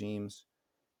mosaic regimes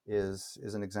is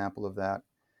an example of that.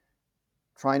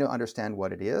 Trying to understand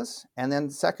what it is, and then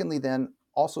secondly, then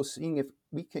also seeing if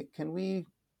we can we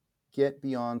get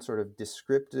beyond sort of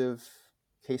descriptive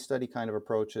case study kind of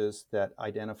approaches that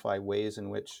identify ways in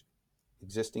which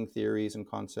existing theories and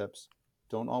concepts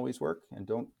don't always work and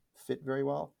don't fit very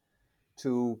well,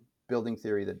 to building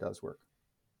theory that does work.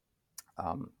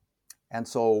 And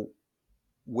so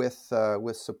with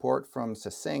support from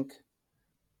Succinct,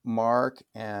 Mark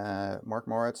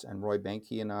Moritz and Roy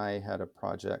Benke and I had a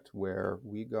project where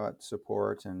we got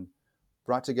support and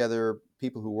brought together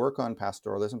people who work on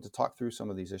pastoralism to talk through some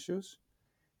of these issues.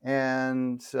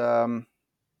 And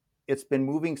it's been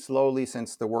moving slowly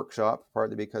since the workshop,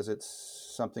 partly because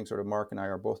it's something sort of Mark and I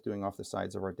are both doing off the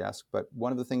sides of our desk. But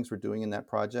one of the things we're doing in that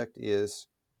project is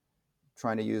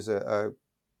trying to use a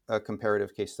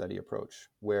comparative case study approach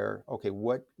where, okay,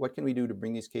 what can we do to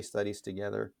bring these case studies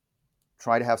together,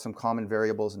 try to have some common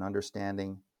variables and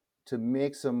understanding to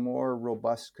make some more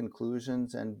robust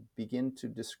conclusions and begin to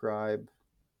describe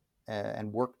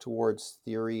and work towards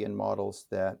theory and models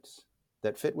that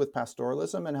fit with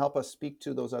pastoralism and help us speak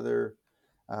to those the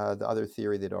other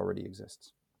theory that already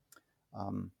exists.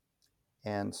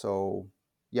 And so,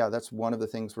 yeah, that's one of the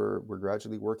things we're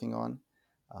gradually working on.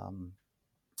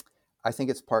 I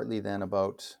think it's partly then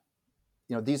about,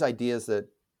 these ideas that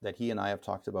he and I have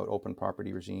talked about: open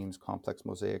property regimes, complex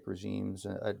mosaic regimes.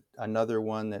 Another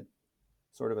one that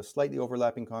sort of a slightly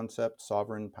overlapping concept,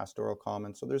 sovereign pastoral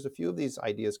commons. So there's a few of these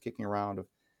ideas kicking around of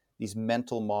these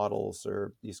mental models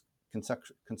or these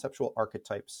conceptual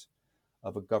archetypes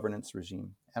of a governance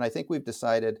regime. And I think we've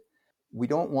decided we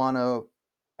don't want to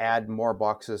add more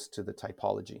boxes to the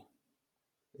typology.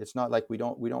 It's not like we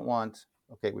don't want,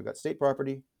 okay, we've got state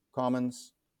property,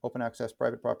 commons, open access,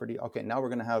 private property. Okay, now we're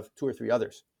going to have 2 or 3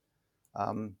 others.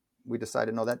 We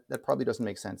decided, no, that probably doesn't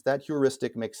make sense. That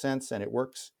heuristic makes sense and it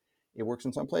works. It works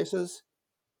in some places.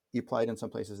 You apply it in some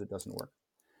places, it doesn't work.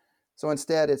 So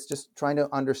instead, it's just trying to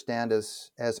understand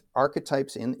as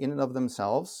archetypes in and of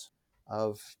themselves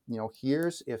of,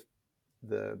 here's if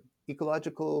the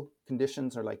ecological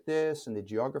conditions are like this and the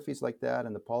geography is like that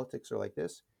and the politics are like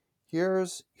this,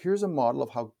 here's a model of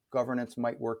how governance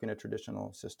might work in a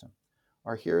traditional system.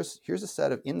 Or here's a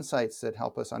set of insights that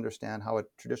help us understand how a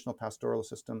traditional pastoral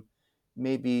system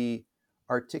may be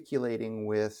articulating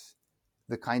with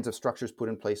the kinds of structures put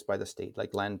in place by the state,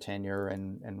 like land tenure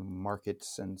and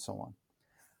markets and so on.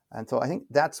 And so I think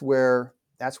that's where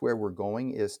we're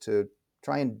going, is to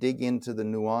try and dig into the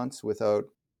nuance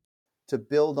to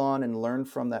build on and learn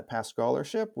from that past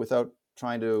scholarship without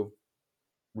trying to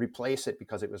replace it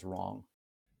because it was wrong.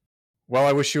 Well,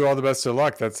 I wish you all the best of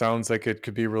luck. That sounds like it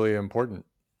could be really important.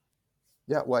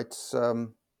 Yeah, well,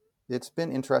 it's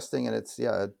been interesting, and it's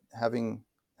having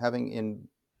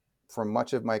for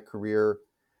much of my career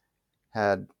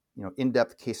had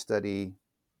in-depth case study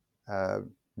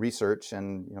research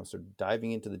and sort of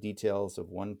diving into the details of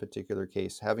one particular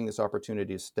case, having this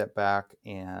opportunity to step back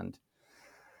and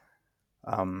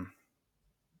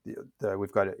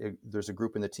there's a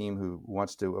group in the team who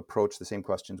wants to approach the same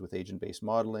questions with agent-based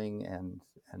modeling, and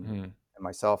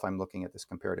myself, I'm looking at this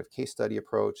comparative case study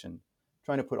approach and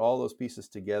trying to put all those pieces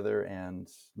together and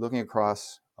looking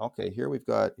across. Okay, here we've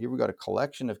got a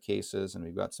collection of cases and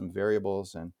we've got some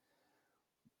variables, and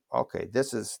okay,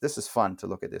 this is fun to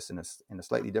look at this in a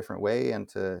slightly different way and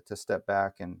to step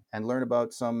back and learn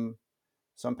about some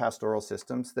pastoral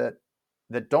systems that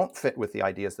don't fit with the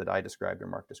ideas that I described or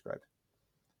Mark described.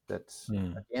 That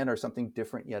again are something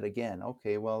different yet again.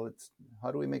 Okay, well, it's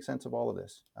how do we make sense of all of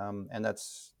this? And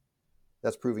that's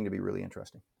proving to be really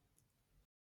interesting.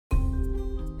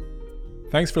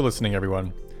 Thanks for listening,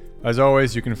 everyone. As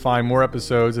always, you can find more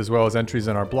episodes as well as entries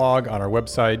in our blog on our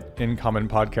website,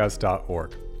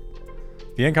 incommonpodcast.org.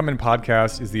 The Incommon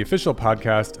Podcast is the official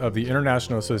podcast of the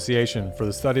International Association for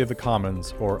the Study of the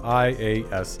Commons, or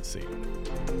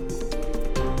IASC.